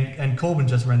 And Corbin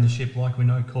just ran the ship like we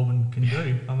know Corbin can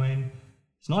do. I mean,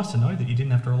 it's nice to know that you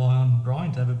didn't have to rely on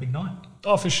Brian to have a big night.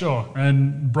 Oh, for sure.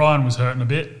 And Brian was hurting a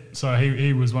bit, so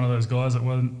he was one of those guys that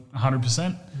wasn't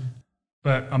 100%.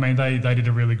 But, I mean, they did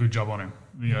a really good job on him.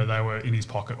 You know, they were in his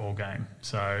pocket all game.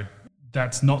 So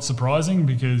that's not surprising,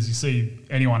 because you see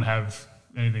anyone have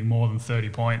anything more than 30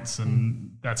 points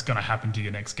and that's going to happen to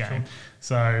your next game. Sure.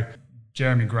 So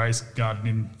Jeremy Grace guarded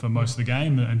him for most of the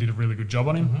game and did a really good job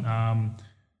on him.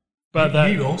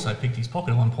 But you also picked his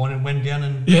pocket at one point and went down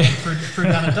and threw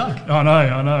down a dunk. I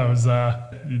know. It was,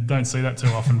 you don't see that too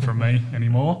often from me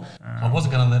anymore. I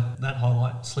wasn't going to let that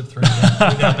highlight slip through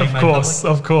without being made public.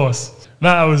 Of course.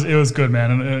 No, it was good,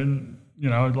 man. And you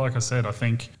know, like I said, I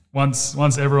think once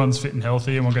everyone's fit and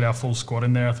healthy and we'll get our full squad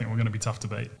in there, I think we're going to be tough to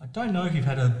beat. I don't know if you've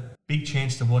had a big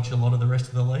chance to watch a lot of the rest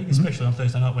of the league, especially on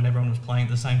Thursday night when everyone was playing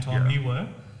at the same time you were.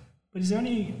 But is there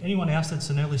anyone else that's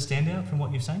an early standout from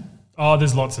what you've seen? Oh,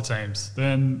 there's lots of teams.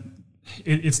 Then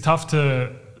it's tough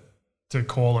to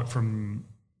call it from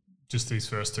just these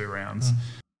first 2 rounds.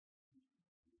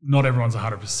 Not everyone's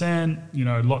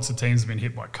 100%. Lots of teams have been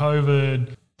hit by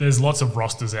COVID. There's lots of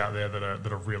rosters out there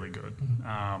that are really good.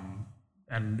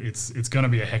 And it's going to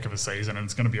be a heck of a season, and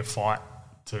it's going to be a fight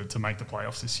to make the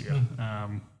playoffs this year,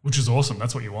 which is awesome.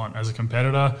 That's what you want. As a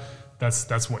competitor,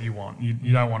 that's what you want.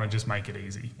 You don't want to just make it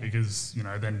easy because,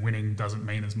 then winning doesn't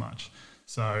mean as much.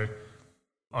 So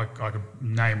I could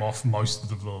name off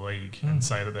most of the league and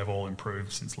say that they've all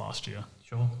improved since last year.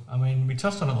 Sure. I mean, we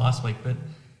touched on it last week, but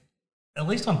at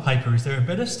least on paper, is there a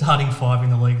better starting 5 in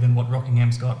the league than what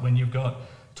Rockingham's got when you've got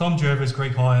Tom Jervis,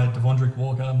 Greg Hyatt, Devondrick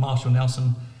Walker, Marshall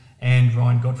Nelson, and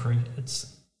Ryan Godfrey?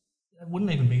 It wouldn't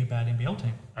even be a bad NBL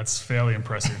team. That's a fairly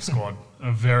impressive squad,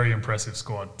 a very impressive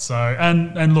squad. So,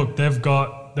 and look, they've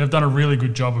done a really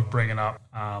good job of bringing up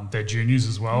their juniors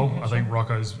as well. I think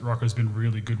Rocco's been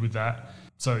really good with that.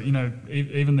 So,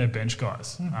 even their bench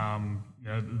guys,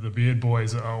 the Beard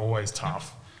boys are always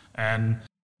tough, and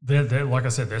they're like I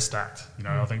said, they're stacked.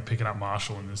 I think picking up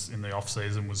Marshall in the off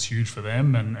season was huge for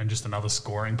them, and just another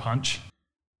scoring punch.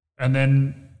 And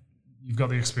then you've got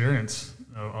the experience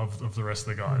of the rest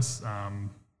of the guys.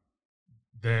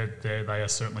 They are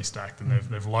certainly stacked, and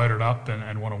they've loaded up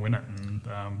and want to win it, and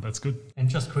that's good. And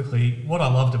just quickly, what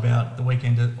I loved about the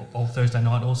weekend or Thursday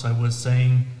night also was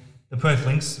seeing the Perth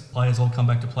Lynx players all come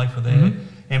back to play for their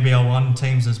NBL 1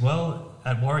 teams as well.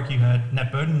 At Warwick, you had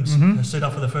Nat Burton stood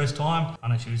up for the first time. I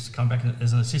know she was coming back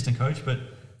as an assistant coach, but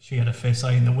she had a fair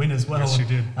say in the win as well. Yes, she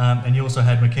did. And you also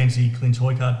had Mackenzie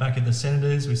Clinch-Hoycard back at the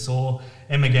Senators. We saw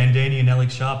Emma Gandini and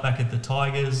Alex Sharp back at the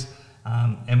Tigers.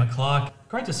 Emma Clark.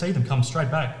 Great to see them come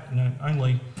straight back,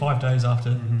 only 5 days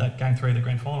after that Game 3 of the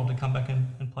Grand Final to come back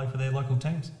and play for their local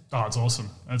teams. Oh, it's awesome.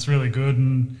 It's really good.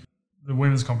 And the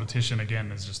women's competition,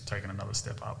 again, has just taken another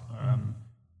step up.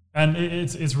 And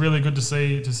it's really good to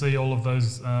see all of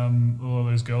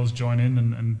those girls join in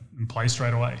and play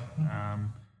straight away.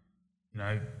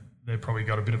 They've probably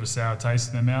got a bit of a sour taste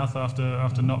in their mouth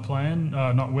after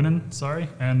not winning. Sorry,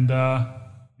 and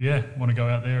want to go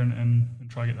out there and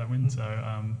try to get that win. So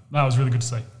it was really good to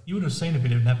see. You would have seen a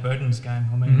bit of Nat Burton's game.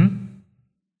 I mean,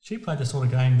 she played the sort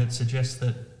of game that suggests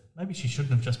that maybe she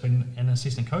shouldn't have just been an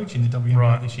assistant coach in the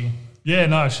WNBA this year. Yeah,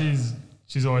 no,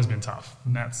 she's always been tough.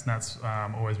 Nat's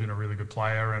always been a really good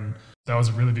player, and that was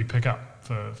a really big pickup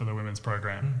for the women's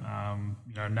program.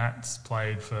 Nat's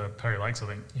played for Perry Lakes, I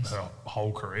think, her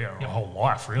whole career, her whole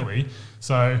life, really.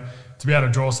 So to be able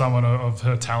to draw someone of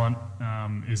her talent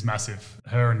is massive.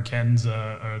 Her and Ken's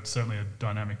are certainly a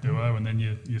dynamic duo, and then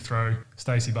you throw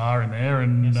Stacey Barr in there,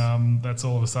 and that's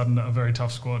all of a sudden a very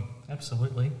tough squad.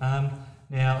 Absolutely.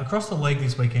 Now, across the league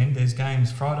this weekend, there's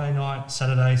games Friday night,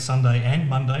 Saturday, Sunday and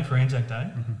Monday for Anzac Day.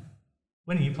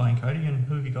 When are you playing, Cody, and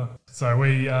who have you got? So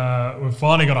we've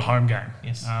finally got a home game,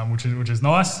 which is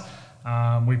nice.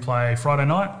 We play Friday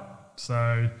night,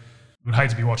 so we'd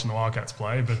hate to be watching the Wildcats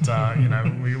play, but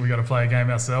we got to play a game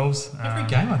ourselves. Every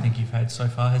game I think you've had so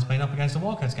far has been up against the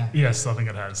Wildcats game. Yes, I think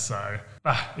it has. So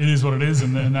it is what it is,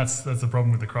 and that's the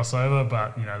problem with the crossover,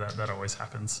 but that always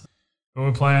happens. But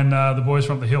we're playing the boys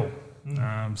from the Hill.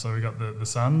 So we got the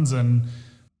Suns and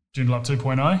Joondalup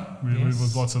 2.0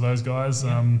 with lots of those guys.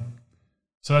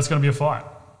 So that's going to be a fight.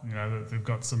 They've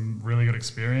got some really good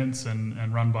experience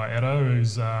and run by Edo,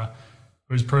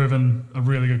 who's proven a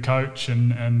really good coach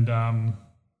and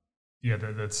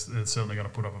that's certainly going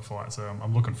to put up a fight. So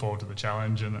I'm looking forward to the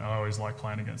challenge, and I always like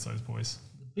playing against those boys.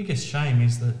 The biggest shame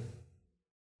is that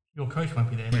your coach won't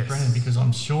be there, Brennan, because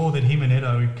I'm sure that him and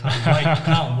Edo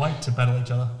can't wait to battle each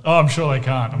other. Oh, I'm sure they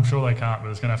can't, but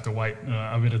it's going to have to wait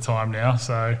a bit of time now.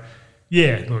 So,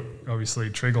 look, obviously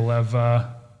Trig will have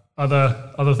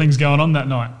other things going on that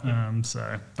night.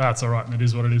 So that's all right. It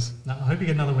is what it is. No, I hope you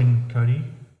get another win, Cody.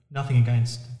 Nothing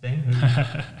against Ben,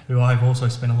 who I've also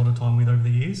spent a lot of time with over the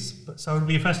years. So it'll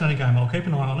be a fascinating game. I'll keep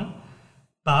an eye on it.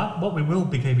 But what we will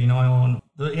be keeping an eye on,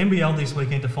 the NBL this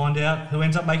weekend to find out who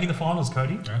ends up making the finals,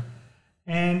 Cody. Yeah.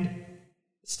 And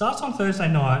it starts on Thursday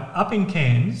night up in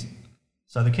Cairns.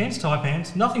 So the Cairns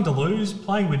Taipans, nothing to lose,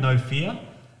 playing with no fear,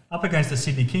 up against the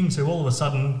Sydney Kings, who all of a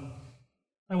sudden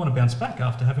they want to bounce back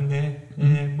after having their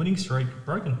winning streak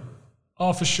broken.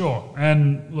 Oh, for sure.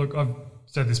 And look, I've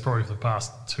said this probably for the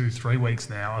past 2-3 weeks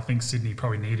now. I think Sydney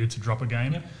probably needed to drop a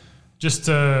game just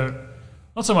to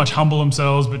not so much humble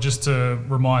themselves, but just to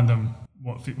remind them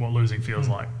what losing feels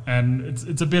like. And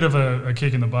it's a bit of a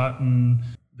kick in the butt, and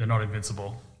they're not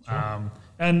invincible. Sure.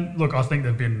 And look, I think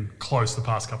they've been close the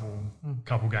past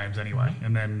couple games anyway,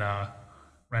 and then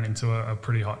ran into a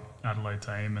pretty hot Adelaide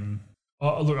team. And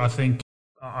look, I think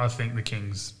the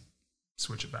Kings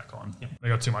switch it back on. Yep. They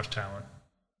got too much talent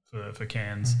for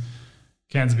Cairns.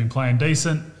 Cairns have been playing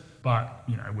decent. But,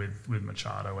 with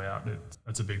Machado out,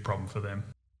 it's a big problem for them.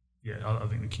 Yeah, I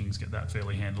think the Kings get that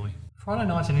fairly handily. Friday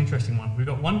night's an interesting one. We've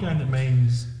got one game that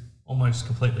means almost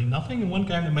completely nothing and one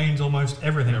game that means almost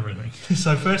everything.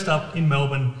 So first up in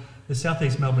Melbourne, the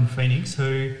Southeast Melbourne Phoenix,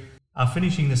 who are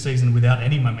finishing the season without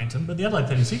any momentum, but the Adelaide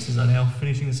 36ers are now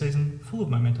finishing the season full of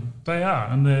momentum. They are,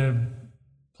 and they're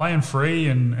playing free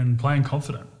and playing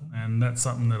confident. And that's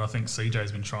something that I think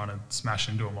CJ's been trying to smash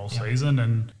into them all season.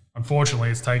 And unfortunately,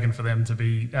 it's taken for them to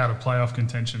be out of playoff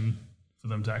contention for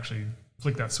them to actually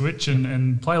flick that switch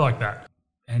and play like that.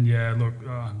 And yeah, look,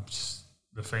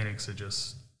 the Phoenix have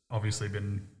just obviously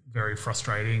been very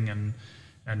frustrating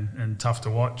and tough to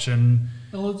watch. And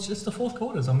well, it's just the fourth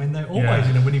quarters. I mean, they're always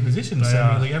in a winning position,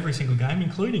 seemingly every single game,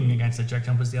 including against the Jack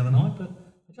Jumpers the other night, but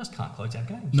they just can't close out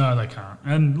games. No, they can't.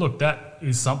 And look, that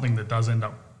is something that does end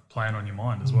up playing on your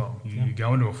mind as well. You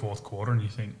go into a fourth quarter and you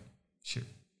think, shit,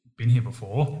 been here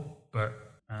before, but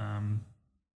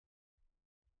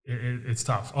it's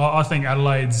tough. I think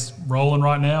Adelaide's rolling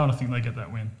right now, and I think they get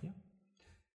that win. Yeah.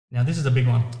 Now, this is a big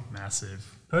one.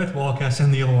 Massive. Perth Wildcats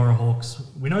and the Illawarra Hawks.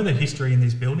 We know the history in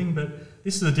this building, but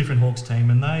this is a different Hawks team,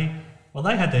 and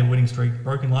they had their winning streak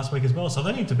broken last week as well, so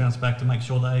they need to bounce back to make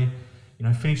sure they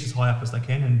finish as high up as they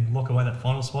can and lock away that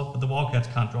final spot. But the Wildcats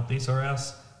can't drop this, or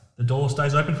else the door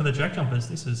stays open for the Jack Jumpers.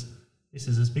 This is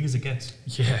as big as it gets.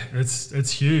 Yeah,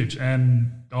 it's huge,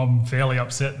 and I'm fairly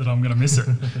upset that I'm going to miss it.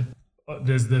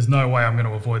 There's no way I'm going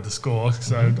to avoid the score.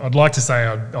 So I'd like to say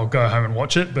I'll go home and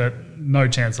watch it, but no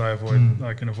chance I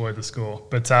can avoid the score.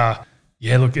 But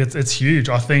yeah, look, it's huge.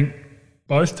 I think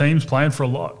both teams playing for a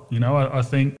lot. I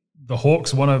think the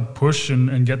Hawks want to push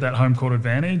and get that home court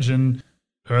advantage, and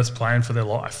Perth's playing for their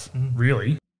life,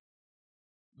 really.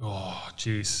 Oh,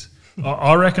 jeez.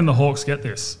 I reckon the Hawks get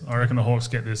this.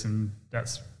 And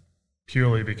that's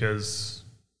purely because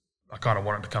I kind of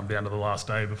want it to come down to the last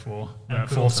day before that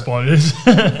fourth spot is.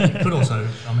 It could also,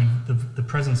 the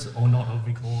presence or not of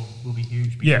Vic Law will be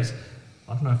huge because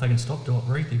I don't know if they can stop Duop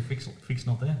Reith if Vic's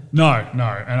not there. No. And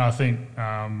I think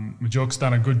Majok's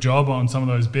done a good job on some of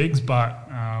those bigs, but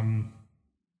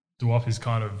Duop is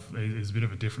is a bit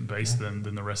of a different beast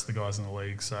than the rest of the guys in the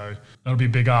league. So that'll be a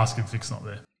big ask if Vic's not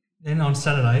there. Then on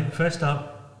Saturday, first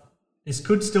up, this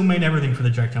could still mean everything for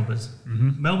the Jack Jumpers.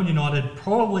 Melbourne United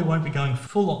probably won't be going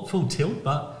full tilt,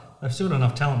 but they've still got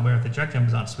enough talent where if the Jack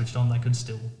Jumpers aren't switched on, they could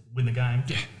still win the game.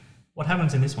 Yeah. What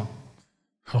happens in this one?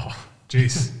 Oh,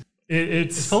 jeez.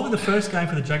 It's probably the first game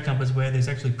for the Jack Jumpers where there's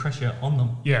actually pressure on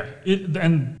them. Yeah,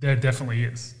 and there definitely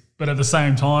is. But at the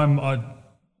same time, I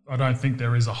don't think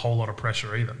there is a whole lot of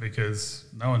pressure either because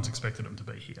no one's expected them to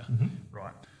be here,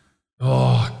 right?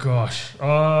 Oh, gosh.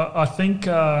 I think,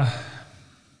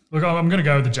 look, I'm going to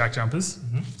go with the Jack Jumpers.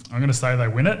 I'm going to say they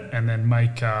win it and then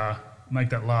make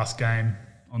that last game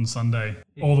on Sunday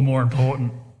all the more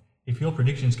important. If your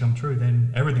predictions come true,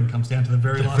 then everything comes down to the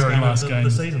very last game of the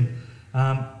season.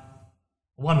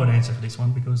 One word answer for this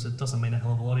one because it doesn't mean a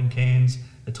hell of a lot in Cairns.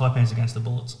 The Taipans against the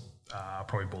Bullets.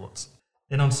 Probably Bullets.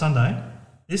 Then on Sunday,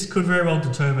 this could very well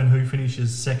determine who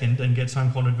finishes second and gets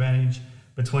home court advantage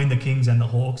between the Kings and the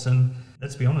Hawks, and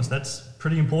let's be honest, that's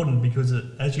pretty important because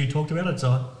as you talked about,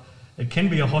 it can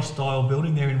be a hostile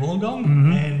building there in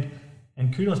Wollongong,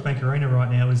 and Kudos Bank Arena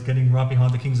right now is getting right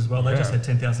behind the Kings as well. They just had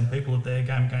 10,000 people at their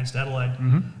game against Adelaide.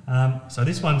 So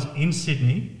this one's in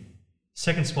Sydney,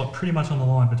 second spot pretty much on the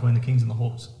line between the Kings and the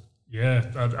Hawks. Yeah,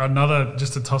 another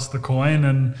just to toss the coin,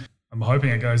 and I'm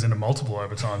hoping it goes into multiple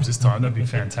overtimes this time. That'd be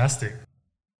fantastic.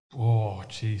 Oh,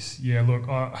 jeez. Yeah, look,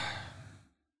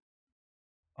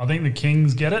 I think the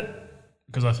Kings get it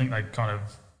because I think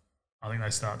they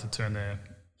start to turn their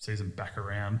season back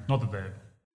around. Not that they're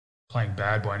playing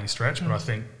bad by any stretch, but I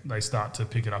think they start to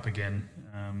pick it up again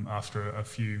after a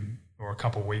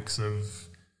couple of weeks of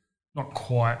not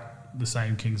quite the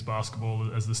same Kings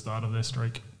basketball as the start of their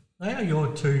streak. They are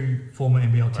your two former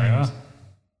NBL teams.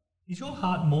 Is your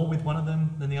heart more with one of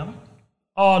them than the other?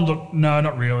 Oh, look, no,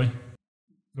 not really.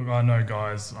 Look, I know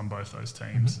guys on both those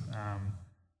teams.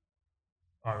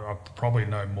 I probably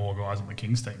know more guys on the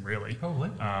Kings team, really. Probably.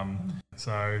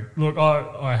 So, look,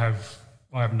 I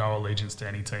have no allegiance to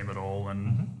any team at all,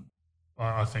 and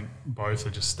I think both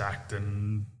are just stacked,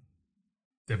 and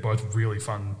they're both really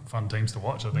fun teams to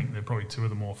watch. I think they're probably two of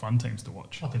the more fun teams to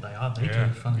watch. I think they are. They're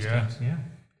two funnest teams, yeah.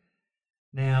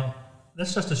 Now,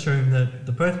 let's just assume that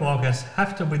the Perth Wildcats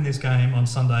have to win this game on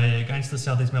Sunday against the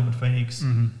Southeast Melbourne Phoenix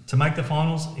to make the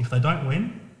finals. If they don't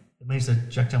win, it means the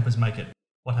Jack Jumpers make it.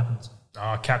 What happens?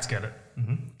 Cats get it.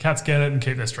 Cats get it and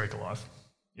keep their streak alive.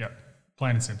 Yep,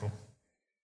 plain and simple.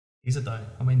 Is it though?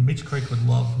 I mean, Mitch Creek would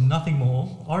love nothing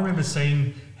more. I remember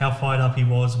seeing how fired up he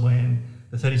was when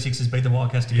the 36ers beat the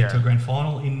Wildcats to get to a grand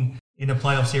final in a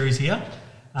playoff series here.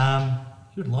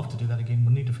 You would love to do that again,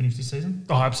 wouldn't you, to finish this season?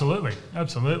 Oh, absolutely.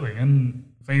 Absolutely. And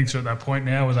Phoenix are at that point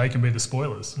now where they can be the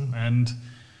spoilers. And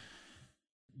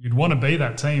you'd want to be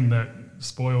that team that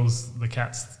spoils the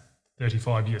Cats'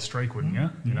 35-year streak, wouldn't you?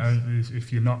 You know,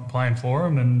 if you're not playing for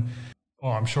them. And,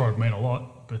 I'm sure it would mean a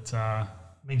lot, but...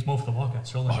 it means more for the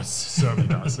Wildcats, surely. It certainly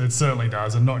does. It certainly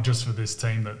does. And not just for this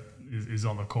team that is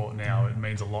on the court now. It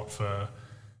means a lot for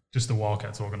just the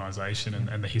Wildcats organisation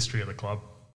and the history of the club.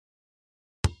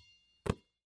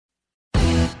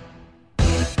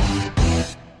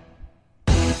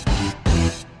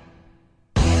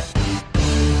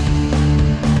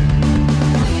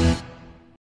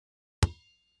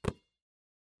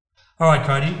 All right,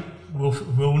 Cody,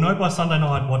 we'll know by Sunday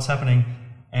night what's happening,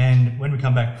 and when we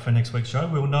come back for next week's show,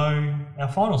 we'll know our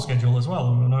final schedule as well,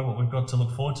 and we'll know what we've got to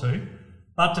look forward to.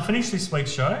 But to finish this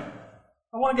week's show,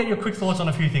 I want to get your quick thoughts on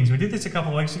a few things. We did this a couple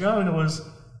of weeks ago, and it was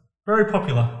very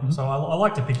popular, so I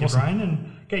like to pick your brain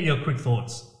and get your quick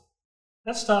thoughts.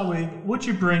 Let's start with, would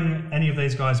you bring any of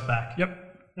these guys back? Yep.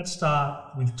 Let's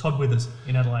start with Todd Withers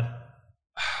in Adelaide.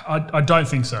 I don't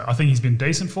think so. I think he's been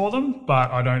decent for them,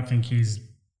 but I don't think he's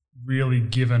really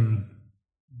given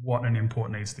what an import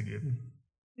needs to give.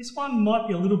 This one might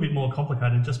be a little bit more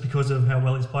complicated just because of how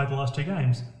well he's played the last two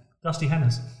games. Dusty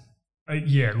Hannahs.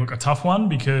 A tough one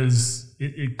because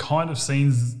it kind of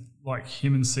seems like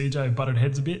him and CJ butted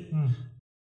heads a bit.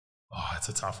 Oh, it's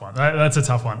a tough one. That's a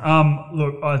tough one.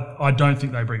 Look, I don't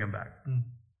think they bring him back.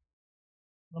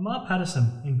 Lamar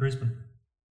Patterson in Brisbane.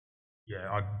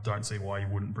 Yeah, I don't see why you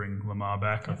wouldn't bring Lamar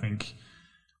back. I think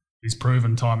he's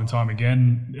proven time and time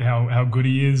again how good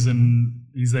he is, and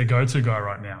he's their go-to guy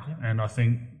right now. Yep. And I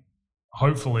think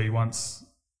hopefully once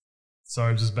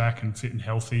Sobes is back and fit and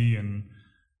healthy, and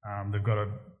they've got a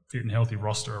fit and healthy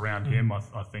roster around him,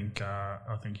 I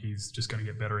think he's just going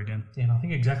to get better again. Yeah, and I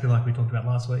think exactly like we talked about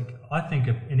last week, I think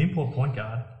an import point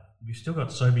guard, you've still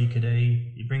got Sobey,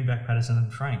 Kadee, you bring back Patterson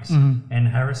and Franks, and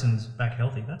Harrison's back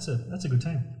healthy. That's a good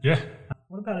team. Yeah.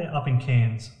 What about up in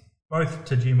Cairns? Both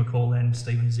Tajir McCall and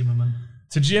Stephen Zimmerman.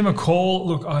 Tajir McCall,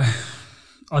 look,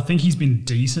 I think he's been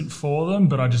decent for them,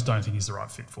 but I just don't think he's the right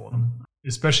fit for them,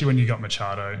 especially when you got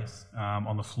Machado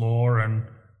on the floor, and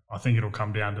I think it'll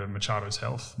come down to Machado's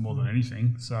health more than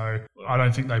anything. So I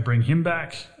don't think they bring him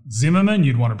back. Zimmerman,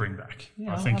 you'd want to bring back.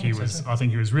 Yeah, I think he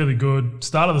was really good.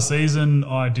 Start of the season,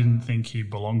 I didn't think he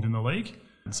belonged in the league.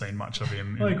 I haven't seen much of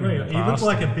him. I agree. He looked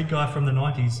like a big guy from the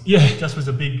 90s. Yeah. Just was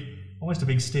almost a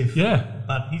big stiff. Yeah.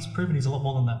 But he's proven he's a lot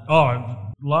more than that.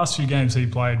 Oh, last few games he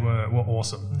played were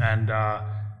awesome, and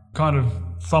kind of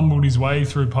fumbled his way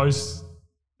through post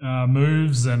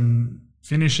moves and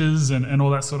finishes and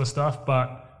all that sort of stuff,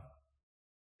 but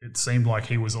it seemed like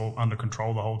he was all under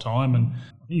control the whole time, and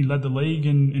he led the league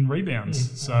in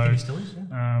rebounds. I think he still is,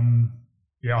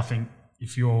 I think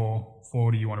if you're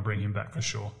 40, you want to bring him back for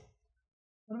sure.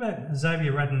 What about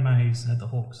Xavier Radden-Mays at the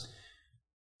Hawks?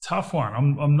 Tough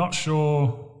one. I'm not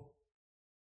sure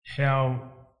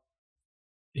how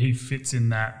he fits in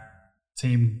that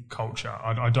team culture.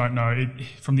 I don't know.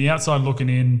 From the outside looking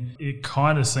in, it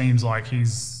kind of seems like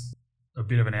he's a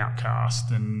bit of an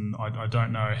outcast, and I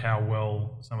don't know how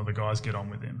well some of the guys get on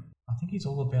with him. I think he's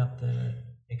all about the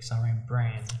XRM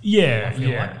brand. Yeah.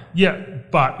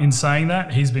 But in saying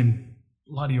that, he's been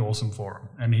bloody awesome for him,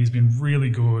 and he's been really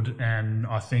good, and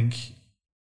I think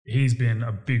he's been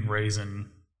a big reason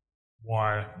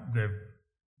why they've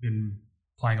been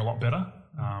playing a lot better.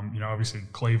 Obviously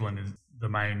Cleveland is the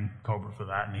main culprit for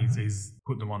that, and he's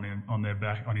put them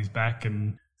on his back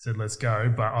and said, let's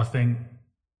go. But I think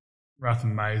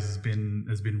Radden-Mays has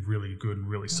been really good and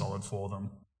really solid for them.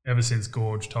 Ever since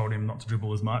Gorge told him not to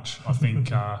dribble as much, I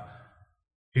think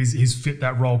he's fit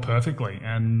that role perfectly.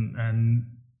 And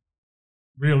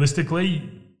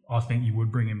realistically, I think you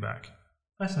would bring him back.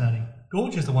 Fascinating.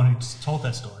 Gorge is the one who told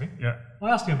that story. Yeah. I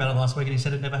asked him about it last week and he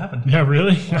said it never happened. Yeah,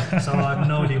 really? So I have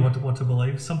no idea what to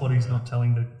believe. Somebody's not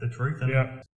telling the truth.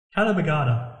 And Hannah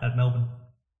Bagada at Melbourne.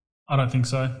 I don't think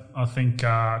so. I think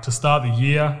to start the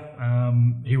year,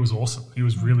 he was awesome. He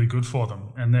was really good for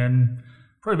them. And then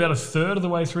probably about a third of the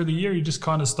way through the year, he just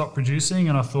kind of stopped producing,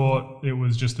 and I thought it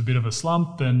was just a bit of a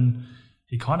slump, and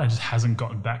he kind of just hasn't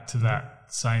gotten back to that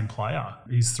same player.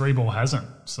 His three ball hasn't.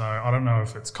 So I don't know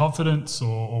if it's confidence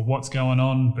or what's going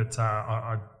on, but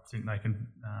I think they can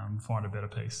find a better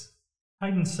piece.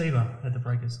 Hayden Seaver at the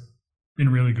Breakers. Been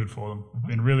really good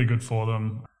for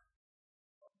them.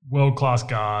 World-class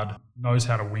guard, knows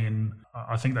how to win.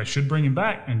 I think they should bring him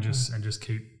back and just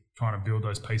keep trying to build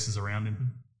those pieces around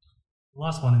him.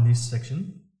 Last one in this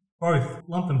section, Both,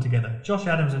 lump them together. Josh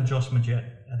Adams and Josh Majette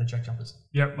are the Jack Jumpers.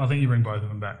 Yep, I think you bring both of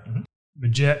them back.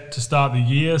 Majette, to start the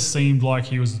year, seemed like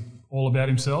he was all about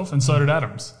himself, and so did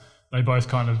Adams. They both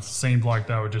kind of seemed like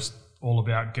they were just all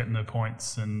about getting their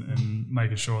points and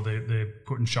making sure they're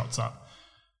putting shots up.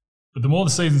 But the more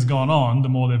the season's gone on, the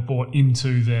more they've bought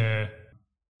into their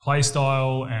play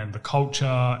style and the culture,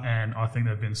 and I think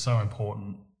they've been so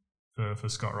important for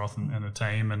Scott Roth and the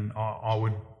team, and I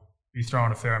would be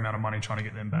throwing a fair amount of money trying to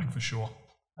get them back for sure.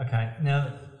 Okay,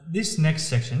 now this next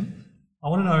section, I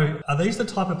want to know, are these the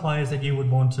type of players that you would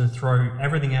want to throw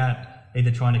everything at,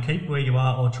 either trying to keep where you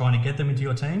are or trying to get them into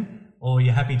your team, or are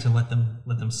you happy to let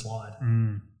them slide?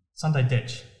 Sunday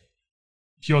Detch.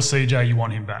 If you're CJ, you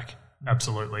want him back.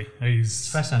 Absolutely. It's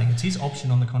fascinating. It's his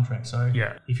option on the contract. So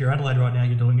yeah. If you're Adelaide right now,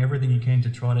 you're doing everything you can to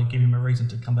try to give him a reason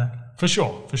to come back. For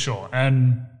sure.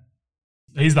 And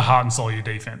he's the heart and soul of your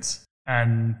defence.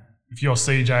 And if you're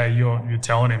CJ, you're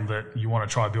telling him that you want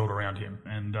to try to build around him.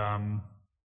 And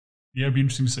it'd be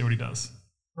interesting to see what he does.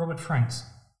 Robert Franks.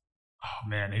 Oh,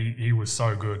 man, he was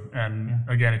so good. And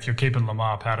again, if you're keeping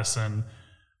Lamar Patterson,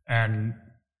 and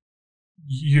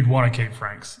you'd want to keep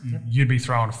Franks, you'd be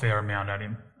throwing a fair amount at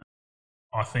him.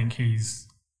 I think he's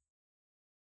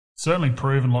certainly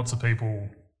proven lots of people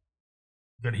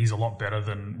that he's a lot better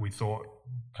than we thought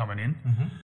coming in.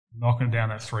 Knocking down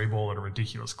that 3 ball at a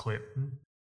ridiculous clip. And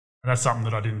that's something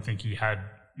that I didn't think he had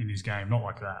in his game, not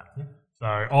like that. So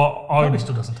I probably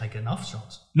still doesn't take enough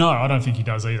shots. No, I don't think he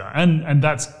does either. And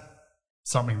that's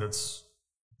something that's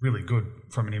really good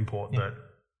from an import that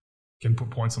can put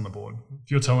points on the board.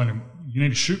 If you're telling him you need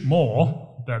to shoot more,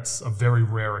 that's a very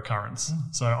rare occurrence.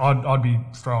 So I'd be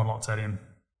throwing lots at him.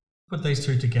 Put these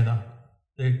two together,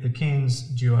 the Cairns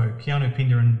duo, Keanu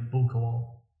Pinder and Bull Kowal.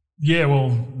 Yeah, well,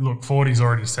 look, 40's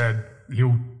already said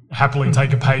he'll happily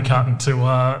take a pay cut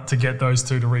to get those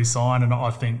two to re-sign, and I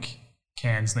think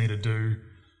Cairns need to do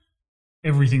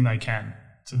everything they can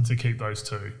to keep those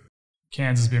two.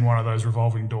 Cairns has been one of those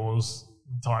revolving doors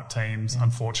type teams,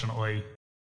 unfortunately.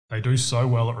 They do so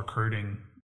well at recruiting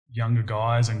younger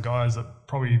guys and guys that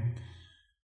probably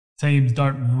teams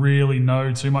don't really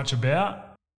know too much about.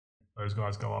 Those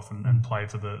guys go off and play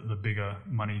for the bigger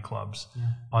money clubs.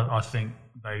 I think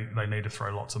they need to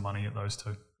throw lots of money at those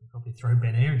two. Probably throw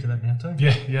Ben Air into that now too.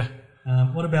 Yeah.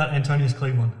 What about Antonius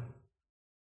Cleveland?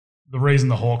 The reason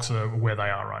the Hawks are where they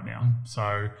are right now.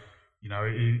 So,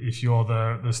 if you're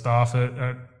the staff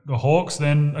at the Hawks,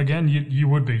 then again,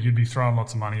 you'd be throwing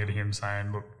lots of money at him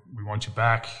saying, look, we want you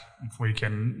back. If we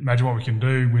can imagine what we can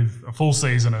do with a full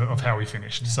season of how we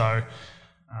finished. So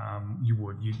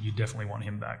you definitely want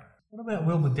him back. What about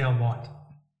Will McDowell-White?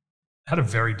 Had a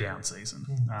very down season.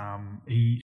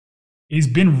 He's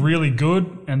been really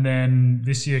good, and then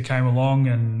this year came along,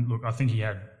 and look, I think he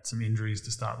had some injuries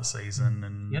to start the season,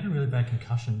 and he had a really bad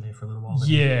concussion there for a little while.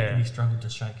 He struggled to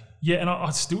shake. Yeah, and I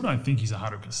still don't think he's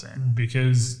 100%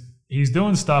 because he's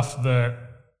doing stuff that.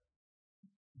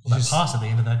 Well, that pass at the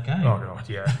end of that game. Oh god,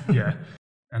 yeah.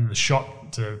 And the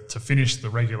shot to finish the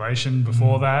regulation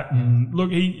before that, and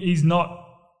look, he's not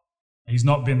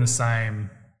been the same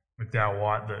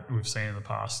McDowell-White that we've seen in the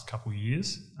past couple of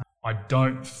years. I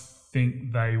don't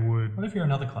think they would. What if you're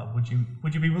another club? Would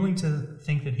you be willing to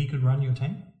think that he could run your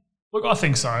team? Look, I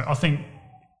think so. I think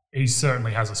he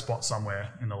certainly has a spot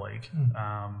somewhere in the league.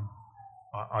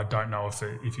 I don't know if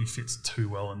he fits too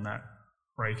well in that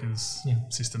Breakers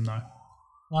system though.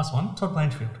 Last one, Todd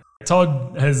Blanchfield.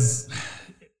 Todd has.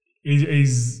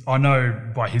 He's. I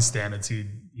know by his standards,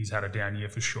 he's had a down year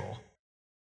for sure.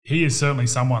 He is certainly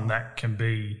someone that can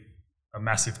be a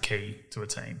massive key to a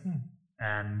team,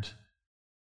 and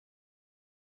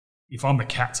if I'm the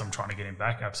Cats, I'm trying to get him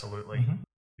back, absolutely,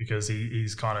 because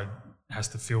he's kind of has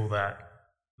to fill the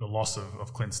loss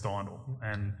of Clint Steindl.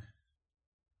 And,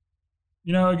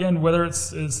 again, whether it's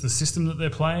the system that they're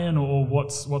playing or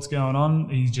what's going on,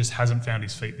 he just hasn't found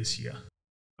his feet this year.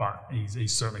 But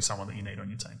he's certainly someone that you need on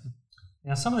your team.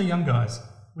 Now, some of the young guys,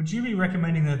 would you be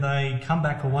recommending that they come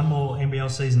back for one more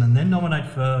NBL season and then nominate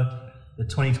for the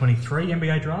 2023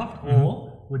 NBA draft, or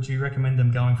would you recommend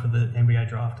them going for the NBA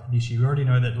draft this year? We already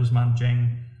know that Usman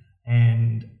Jeng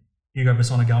and Hugo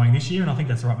Besson are going this year, and I think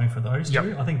that's the right move for those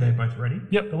two. I think they're both ready.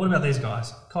 But what about these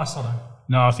guys? Kai Sotto?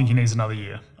 No, I think he needs another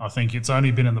year. I think it's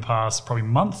only been in the past probably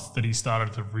month that he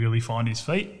started to really find his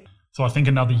feet. So I think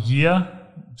another year,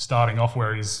 starting off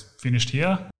where he's finished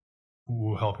here,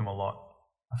 will help him a lot.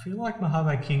 I feel like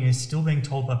Mojave King is still being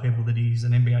told by people that he's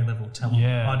an NBA level talent.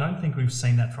 Yeah. I don't think we've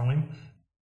seen that from him.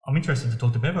 I'm interested to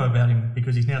talk to Bevo about him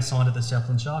because he's now signed at the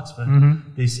Southland Sharks for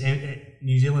this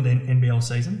New Zealand NBL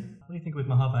season. What do you think with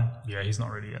Mojave? Yeah, he's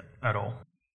not ready yet at all.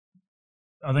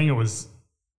 I think it was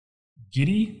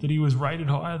giddy that he was rated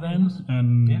higher then,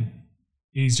 and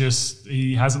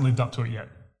he hasn't lived up to it yet,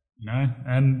 you know.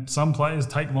 And some players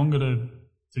take longer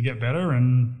to get better,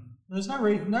 and there's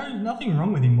nothing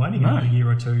wrong with him waiting another year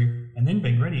or two and then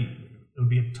being ready. It would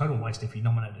be a total waste if he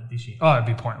nominated this year. Oh, it'd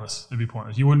be pointless.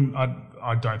 You wouldn't.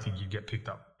 I don't think you'd get picked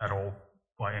up at all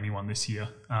by anyone this year.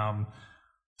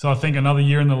 So I think another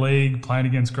year in the league, playing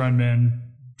against grown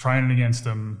men, training against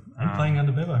them, and playing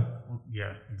under Bevo.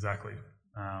 Yeah, exactly.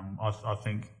 I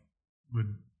think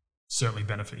would certainly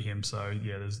benefit him. So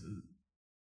yeah, there's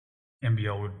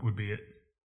NBL would be it.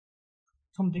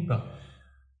 Tom Digba.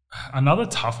 Another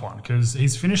tough one because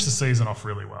he's finished the season off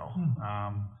really well.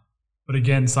 But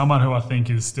again, someone who I think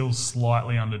is still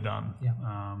slightly underdone. Yeah.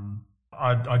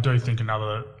 I do think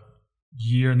another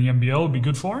year in the NBL would be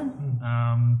good for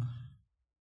him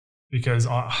because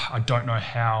I don't know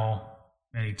how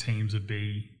many teams would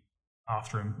be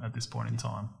after him at this point in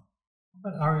time.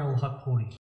 What about Ariel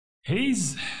Hukporti?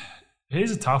 He's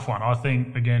a tough one. I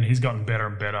think, again, he's gotten better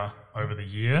and better over the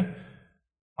year.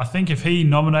 I think if he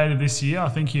nominated this year, I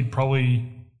think he'd probably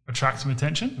attract some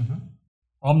attention.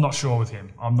 I'm not sure with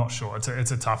him. I'm not sure.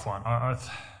 It's a tough one. I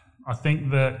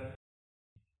think that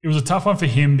it was a tough one for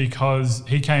him because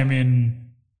he came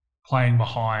in playing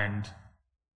behind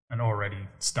an already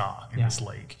star in this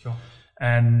league. Sure.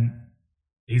 And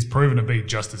he's proven to be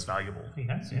just as valuable. He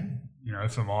has, yeah. You know,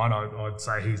 for mine, I'd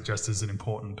say he's just as an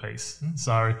important piece.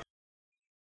 So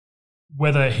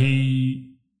whether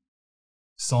he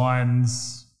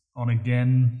signs on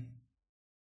again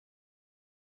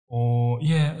or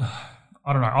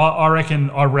I don't know. I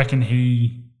reckon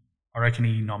he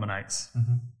nominates.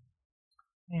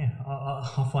 Yeah,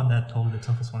 I'll find that totally the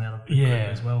toughest one out of the group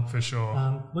as well. For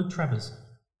sure. Luke Travers.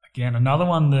 Again, another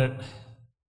one that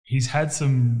he's had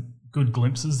some good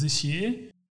glimpses this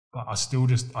year, but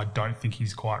I don't think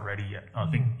he's quite ready yet. I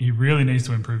think he really needs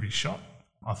to improve his shot.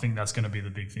 I think that's going to be the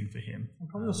big thing for him. And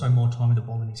probably also more time with the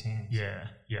ball in his hands. Yeah,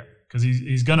 because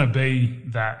he's going to be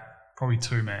that probably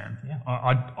two-man. Yeah.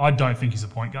 I don't think he's a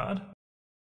point guard.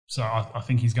 So I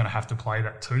think he's going to have to play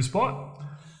that two spot.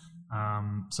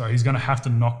 So he's going to have to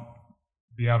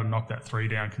be able to knock that three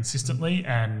down consistently.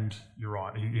 And you're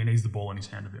right, he needs the ball in his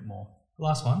hand a bit more.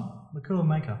 Last one, Makua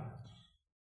Maker.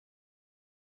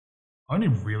 Only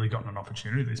really gotten an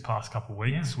opportunity these past couple of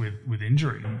weeks with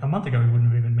injury. A month ago, we wouldn't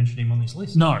have even mentioned him on this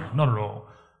list. No, not at all.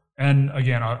 And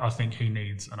again, I think he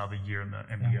needs another year in the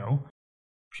NBL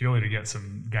purely to get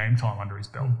some game time under his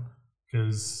belt.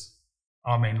 Because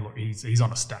I mean, look, he's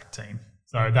on a stacked team,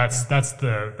 so that's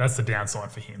the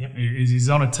downside for him. Yep. He's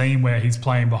on a team where he's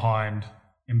playing behind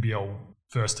NBL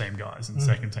first team guys and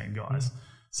second team guys,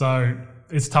 so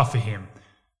it's tough for him.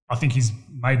 I think he's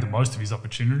made the most of his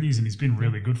opportunities and he's been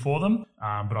really good for them.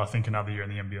 But I think another year in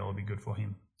the NBL will be good for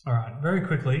him. All right, very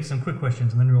quickly, some quick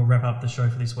questions, and then we'll wrap up the show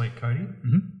for this week, Cody.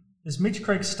 Does Mitch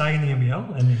Creek stay in the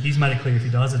NBL? And he's made it clear if he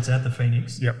does, it's at the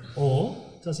Phoenix. Yep. Or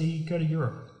does he go to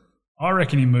Europe? I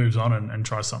reckon he moves on and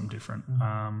tries something different.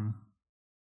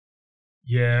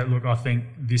 Look, I think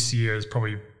this year has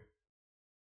probably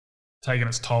taken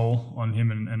its toll on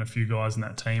him and a few guys in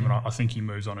that team, and I think he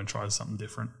moves on and tries something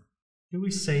different. Do we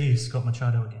see Scott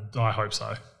Machado again? I hope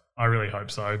so. I really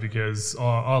hope so because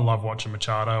I love watching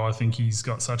Machado. I think he's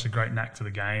got such a great knack for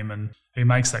the game, and he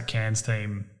makes that Cairns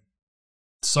team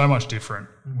so much different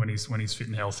when he's fit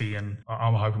and healthy, and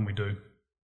I'm hoping we do.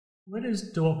 Where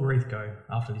does Duop Reith go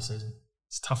after this season?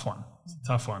 It's a tough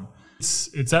one.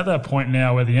 It's at that point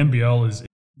now where the NBL is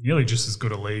nearly just as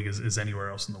good a league as anywhere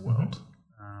else in the world.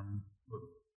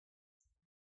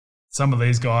 Some of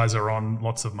these guys are on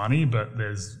lots of money, but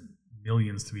there's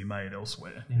millions to be made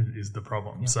elsewhere is the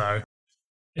problem. So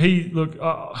I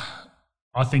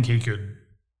think he could,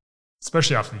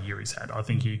 especially after the year he's had, I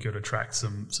think he could attract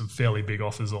some fairly big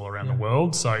offers all around the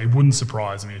world. So it wouldn't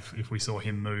surprise me if we saw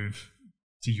him move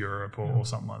to Europe or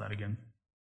something like that again.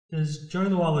 Does Joe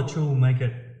Luala-Chul make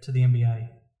it to the NBA?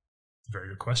 Very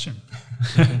good question.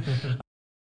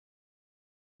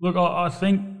 Look, I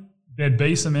think there'd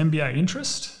be some NBA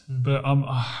interest, but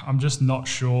I'm just not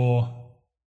sure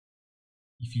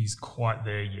if he's quite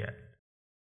there yet.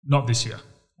 Not this year.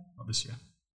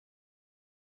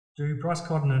 Do Bryce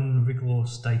Cotton and Vic Law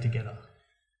stay together?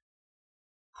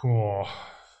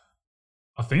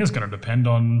 I think it's going to depend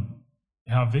on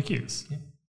how Vic is. Yeah.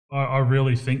 I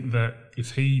really think that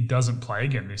if he doesn't play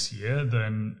again this year,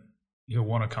 then he'll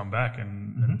want to come back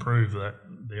and prove that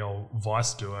the old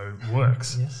Vice duo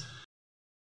works. Yes.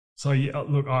 So,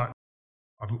 look, I'd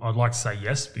like to say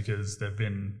yes because they've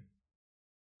been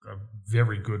a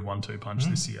very good 1-2 punch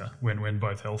this year when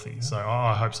both healthy. Yeah. So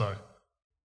I hope so.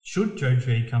 Should Joe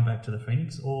G come back to the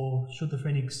Phoenix, or should the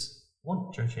Phoenix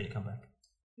want Joe Sheedy to come back?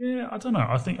 Yeah, I don't know.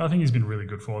 I think he's been really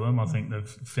good for them. I think they've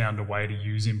found a way to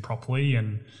use him properly,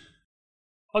 and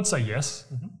I'd say yes.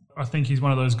 Mm-hmm. I think he's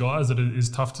one of those guys that is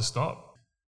tough to stop.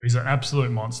 He's an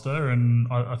absolute monster, and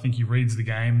I think he reads the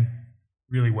game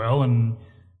really well, and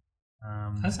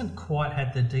hasn't quite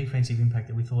had the defensive impact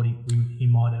that we thought he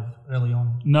might have early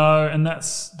on. No, and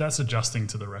that's adjusting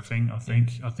to the reffing. I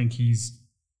think he's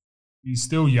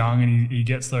still young, and he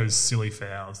gets those silly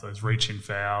fouls, those reach-in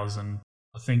fouls, and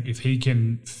I think if he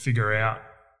can figure out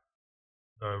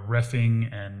the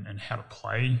reffing and how to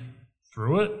play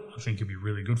through it, I think it'd be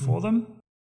really good for them.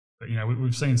 But,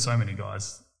 we've seen so many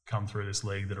guys come through this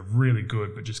league that are really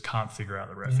good but just can't figure out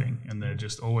the reffing, and they're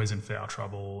just always in foul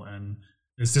trouble, and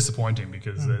it's disappointing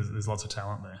because there's lots of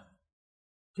talent there.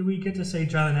 Do we get to see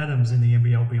Jalen Adams in the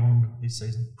NBL beyond this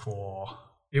season?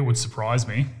 It would surprise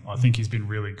me. I think he's been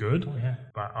really good. Oh, yeah.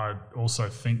 But I also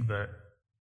think that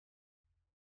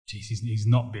he's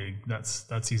not big.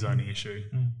 That's his only issue.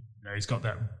 He's got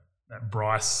that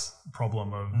Bryce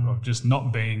problem of just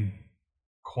not being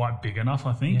quite big enough,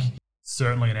 I think. Yeah.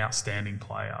 Certainly an outstanding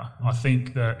player. I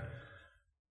think that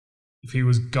if he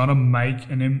was going to make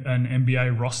an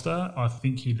NBA roster, I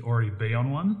think he'd already be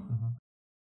on one. Mm-hmm.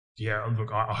 Yeah,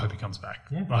 look, I hope he comes back.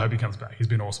 Yeah. I hope he comes back. He's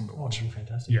been awesome to watch.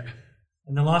 Fantastic. Yeah.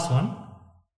 And the last one,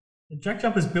 the Jack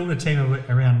Jumpers built a team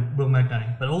around Will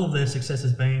Magnay, but all of their success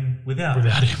has been without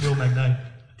him. Will Magnay.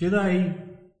 Do they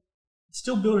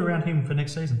still build around him for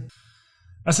next season?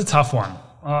 That's a tough one.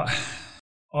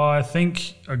 I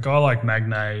think a guy like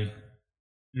Magnay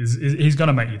he's going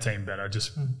to make your team better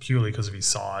just purely because of his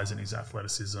size and his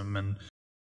athleticism. And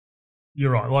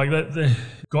you're right, like they've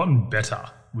gotten better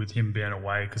with him being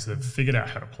away because they've figured out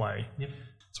how to play. Yep.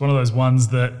 It's one of those ones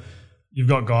that you've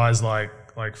got guys like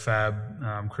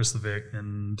Fab, Chris Levick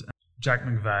and Jack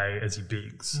McVeigh as your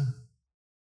bigs.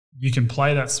 You can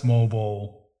play that small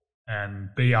ball and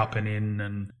be up and in,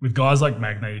 and with guys like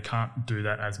Magnay, you can't do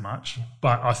that as much.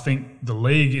 But I think the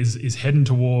league is heading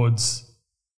towards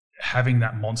having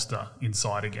that monster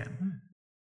inside again.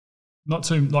 Not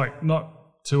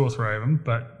two or three of them,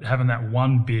 but having that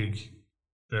one big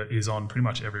that is on pretty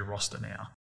much every roster now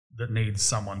that needs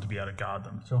someone to be able to guard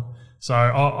them. Sure. So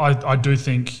I do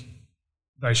think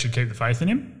they should keep the faith in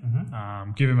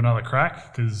him, give him another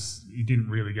crack because he didn't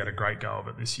really get a great go of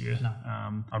it this year,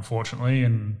 unfortunately,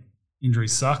 and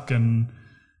injuries suck, and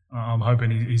I'm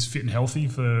hoping he's fit and healthy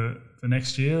for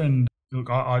next year. And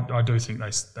look, I do think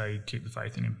they keep the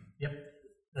faith in him. Yep,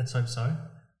 let's hope so.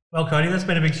 Well, Cody, that's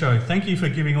been a big show. Thank you for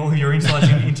giving all your insights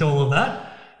into all of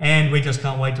that. And we just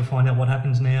can't wait to find out what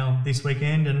happens now this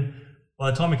weekend. And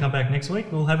by the time we come back next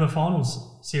week, we'll have a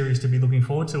finals series to be looking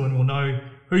forward to, and we'll know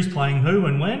who's playing who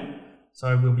and when.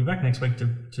 So we'll be back next week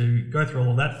to go through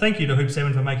all of that. Thank you to Hoop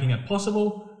 7 for making it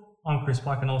possible. I'm Chris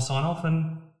Pike, and I'll sign off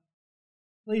and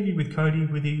leave you with Cody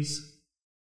with his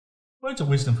words of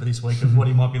wisdom for this week of what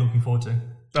he might be looking forward to.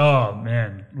 Oh,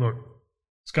 man. Look,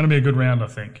 it's going to be a good round, I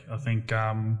think. I think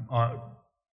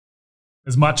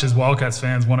as much as Wildcats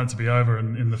fans want it to be over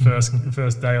in the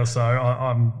first day or so,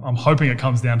 I'm hoping it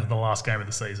comes down to the last game of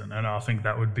the season, and I think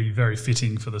that would be very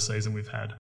fitting for the season we've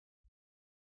had.